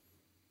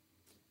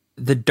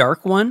 The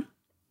dark one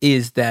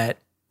is that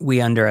we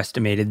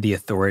underestimated the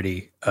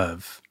authority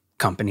of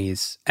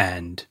companies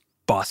and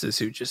bosses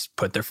who just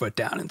put their foot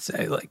down and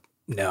say, like,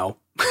 no,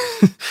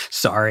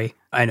 sorry,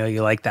 I know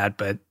you like that,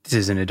 but this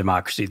isn't a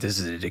democracy. This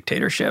is a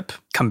dictatorship.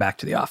 Come back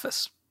to the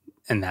office.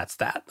 And that's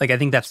that. Like, I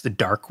think that's the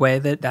dark way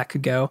that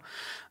could go.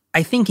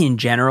 I think in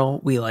general,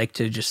 we like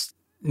to just,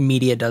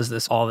 media does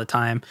this all the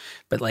time,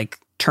 but like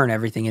turn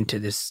everything into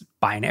this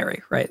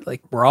binary, right?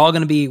 Like, we're all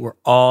going to be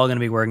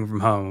working from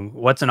home.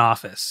 What's an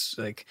office?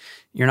 Like,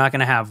 you're not going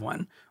to have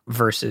one,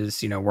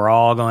 versus, we're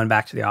all going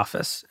back to the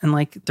office. And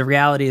like, the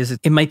reality is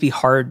it might be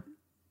hard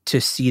to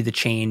see the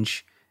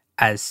change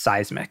as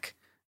seismic,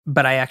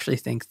 but I actually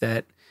think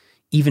that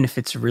even if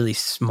it's really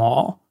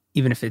small,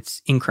 even if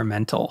it's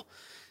incremental,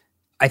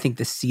 I think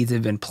the seeds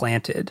have been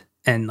planted,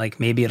 and like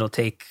maybe it'll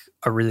take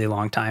a really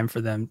long time for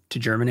them to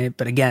germinate.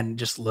 But again,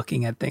 just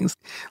looking at things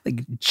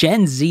like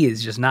Gen Z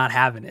is just not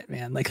having it,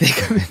 man. Like,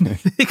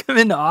 they come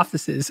into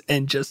offices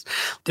and just,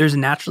 there's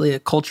naturally a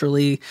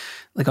culturally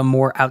like a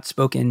more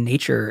outspoken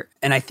nature.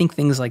 And I think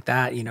things like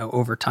that,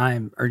 over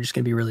time are just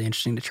going to be really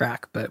interesting to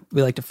track. But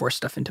we like to force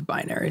stuff into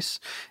binaries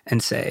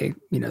and say,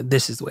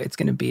 this is the way it's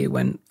going to be,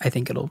 when I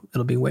think it'll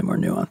be way more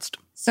nuanced.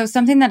 So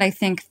something that I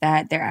think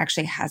that there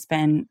actually has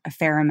been a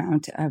fair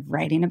amount of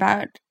writing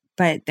about,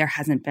 but there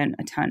hasn't been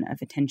a ton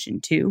of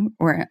attention to,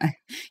 or,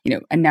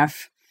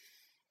 enough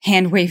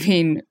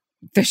hand-waving,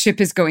 the ship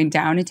is going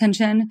down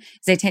attention,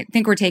 is I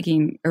think we're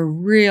taking a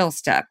real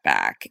step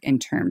back in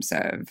terms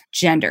of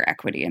gender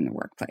equity in the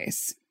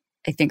workplace.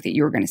 I think that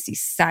you're going to see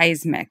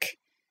seismic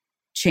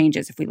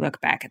changes if we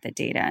look back at the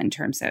data in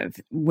terms of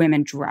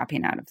women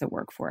dropping out of the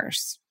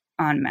workforce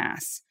en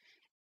masse.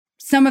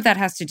 Some of that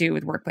has to do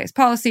with workplace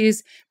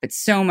policies, but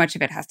so much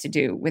of it has to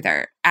do with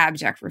our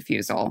abject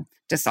refusal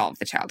to solve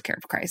the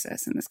childcare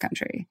crisis in this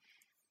country.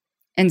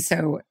 And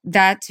so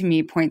that to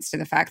me points to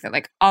the fact that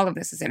like all of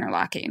this is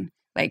interlocking.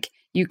 Like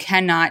you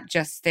cannot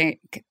just think,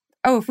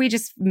 oh, if we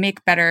just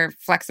make better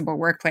flexible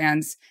work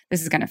plans,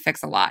 this is going to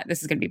fix a lot.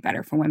 This is going to be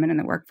better for women in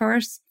the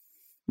workforce.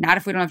 Not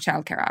if we don't have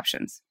childcare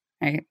options,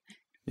 right?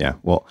 Yeah.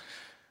 Well,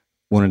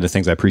 one of the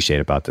things I appreciate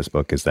about this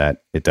book is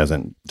that it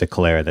doesn't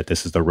declare that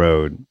this is the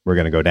road we're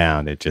going to go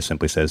down. It just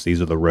simply says,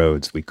 these are the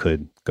roads we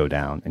could go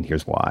down, and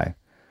here's why.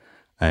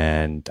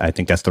 And I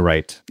think that's the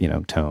right,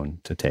 tone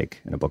to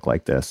take in a book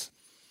like this.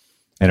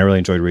 And I really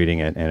enjoyed reading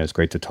it, and it's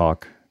great to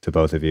talk to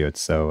both of you.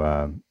 It's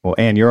so, well,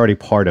 Anne, you're already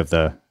part of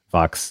the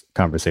Vox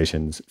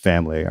Conversations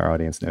family. Our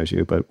audience knows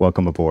you, but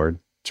welcome aboard,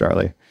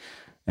 Charlie.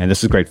 And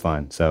this is great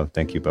fun. So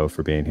thank you both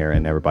for being here,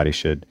 and everybody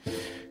should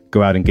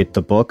go out and get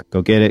the book.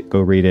 Go get it. Go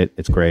read it.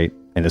 It's great.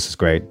 And this is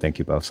great. Thank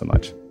you both so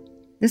much.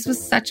 This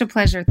was such a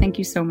pleasure. Thank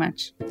you so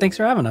much. Thanks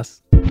for having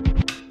us.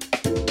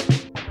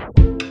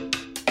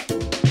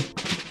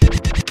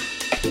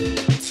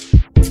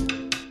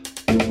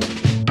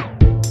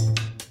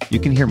 You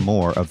can hear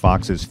more of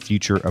Vox's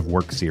Future of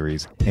Work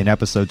series in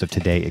episodes of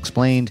Today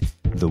Explained,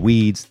 The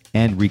Weeds,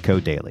 and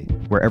Recode Daily,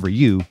 wherever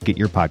you get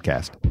your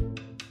podcast.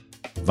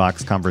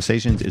 Vox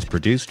Conversations is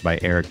produced by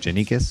Eric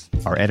Janikis.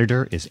 Our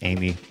editor is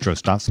Amy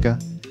Drostovska.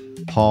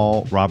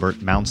 Paul Robert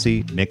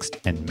Mounsey mixed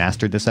and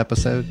mastered this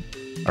episode.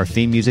 Our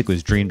theme music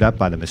was dreamed up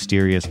by the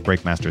mysterious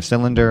Breakmaster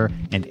Cylinder,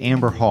 and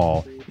Amber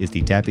Hall is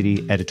the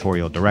Deputy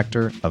Editorial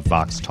Director of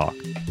Vox Talk.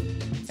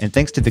 And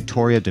thanks to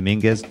Victoria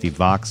Dominguez, the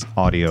Vox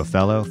Audio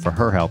Fellow, for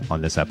her help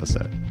on this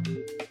episode.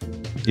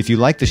 If you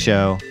like the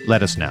show,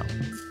 let us know.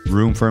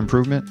 Room for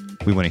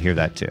improvement? We want to hear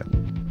that too.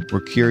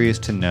 We're curious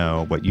to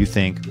know what you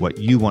think, what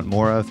you want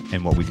more of,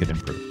 and what we could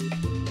improve.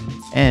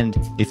 And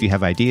if you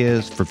have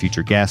ideas for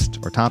future guests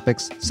or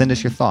topics, send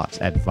us your thoughts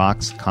at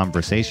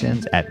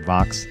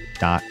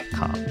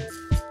voxconversations@vox.com.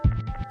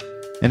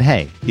 And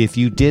hey, if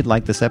you did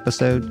like this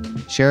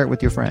episode, share it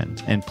with your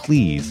friends, and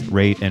please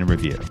rate and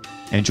review.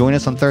 And join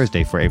us on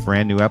Thursday for a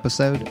brand new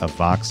episode of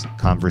Vox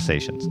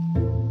Conversations.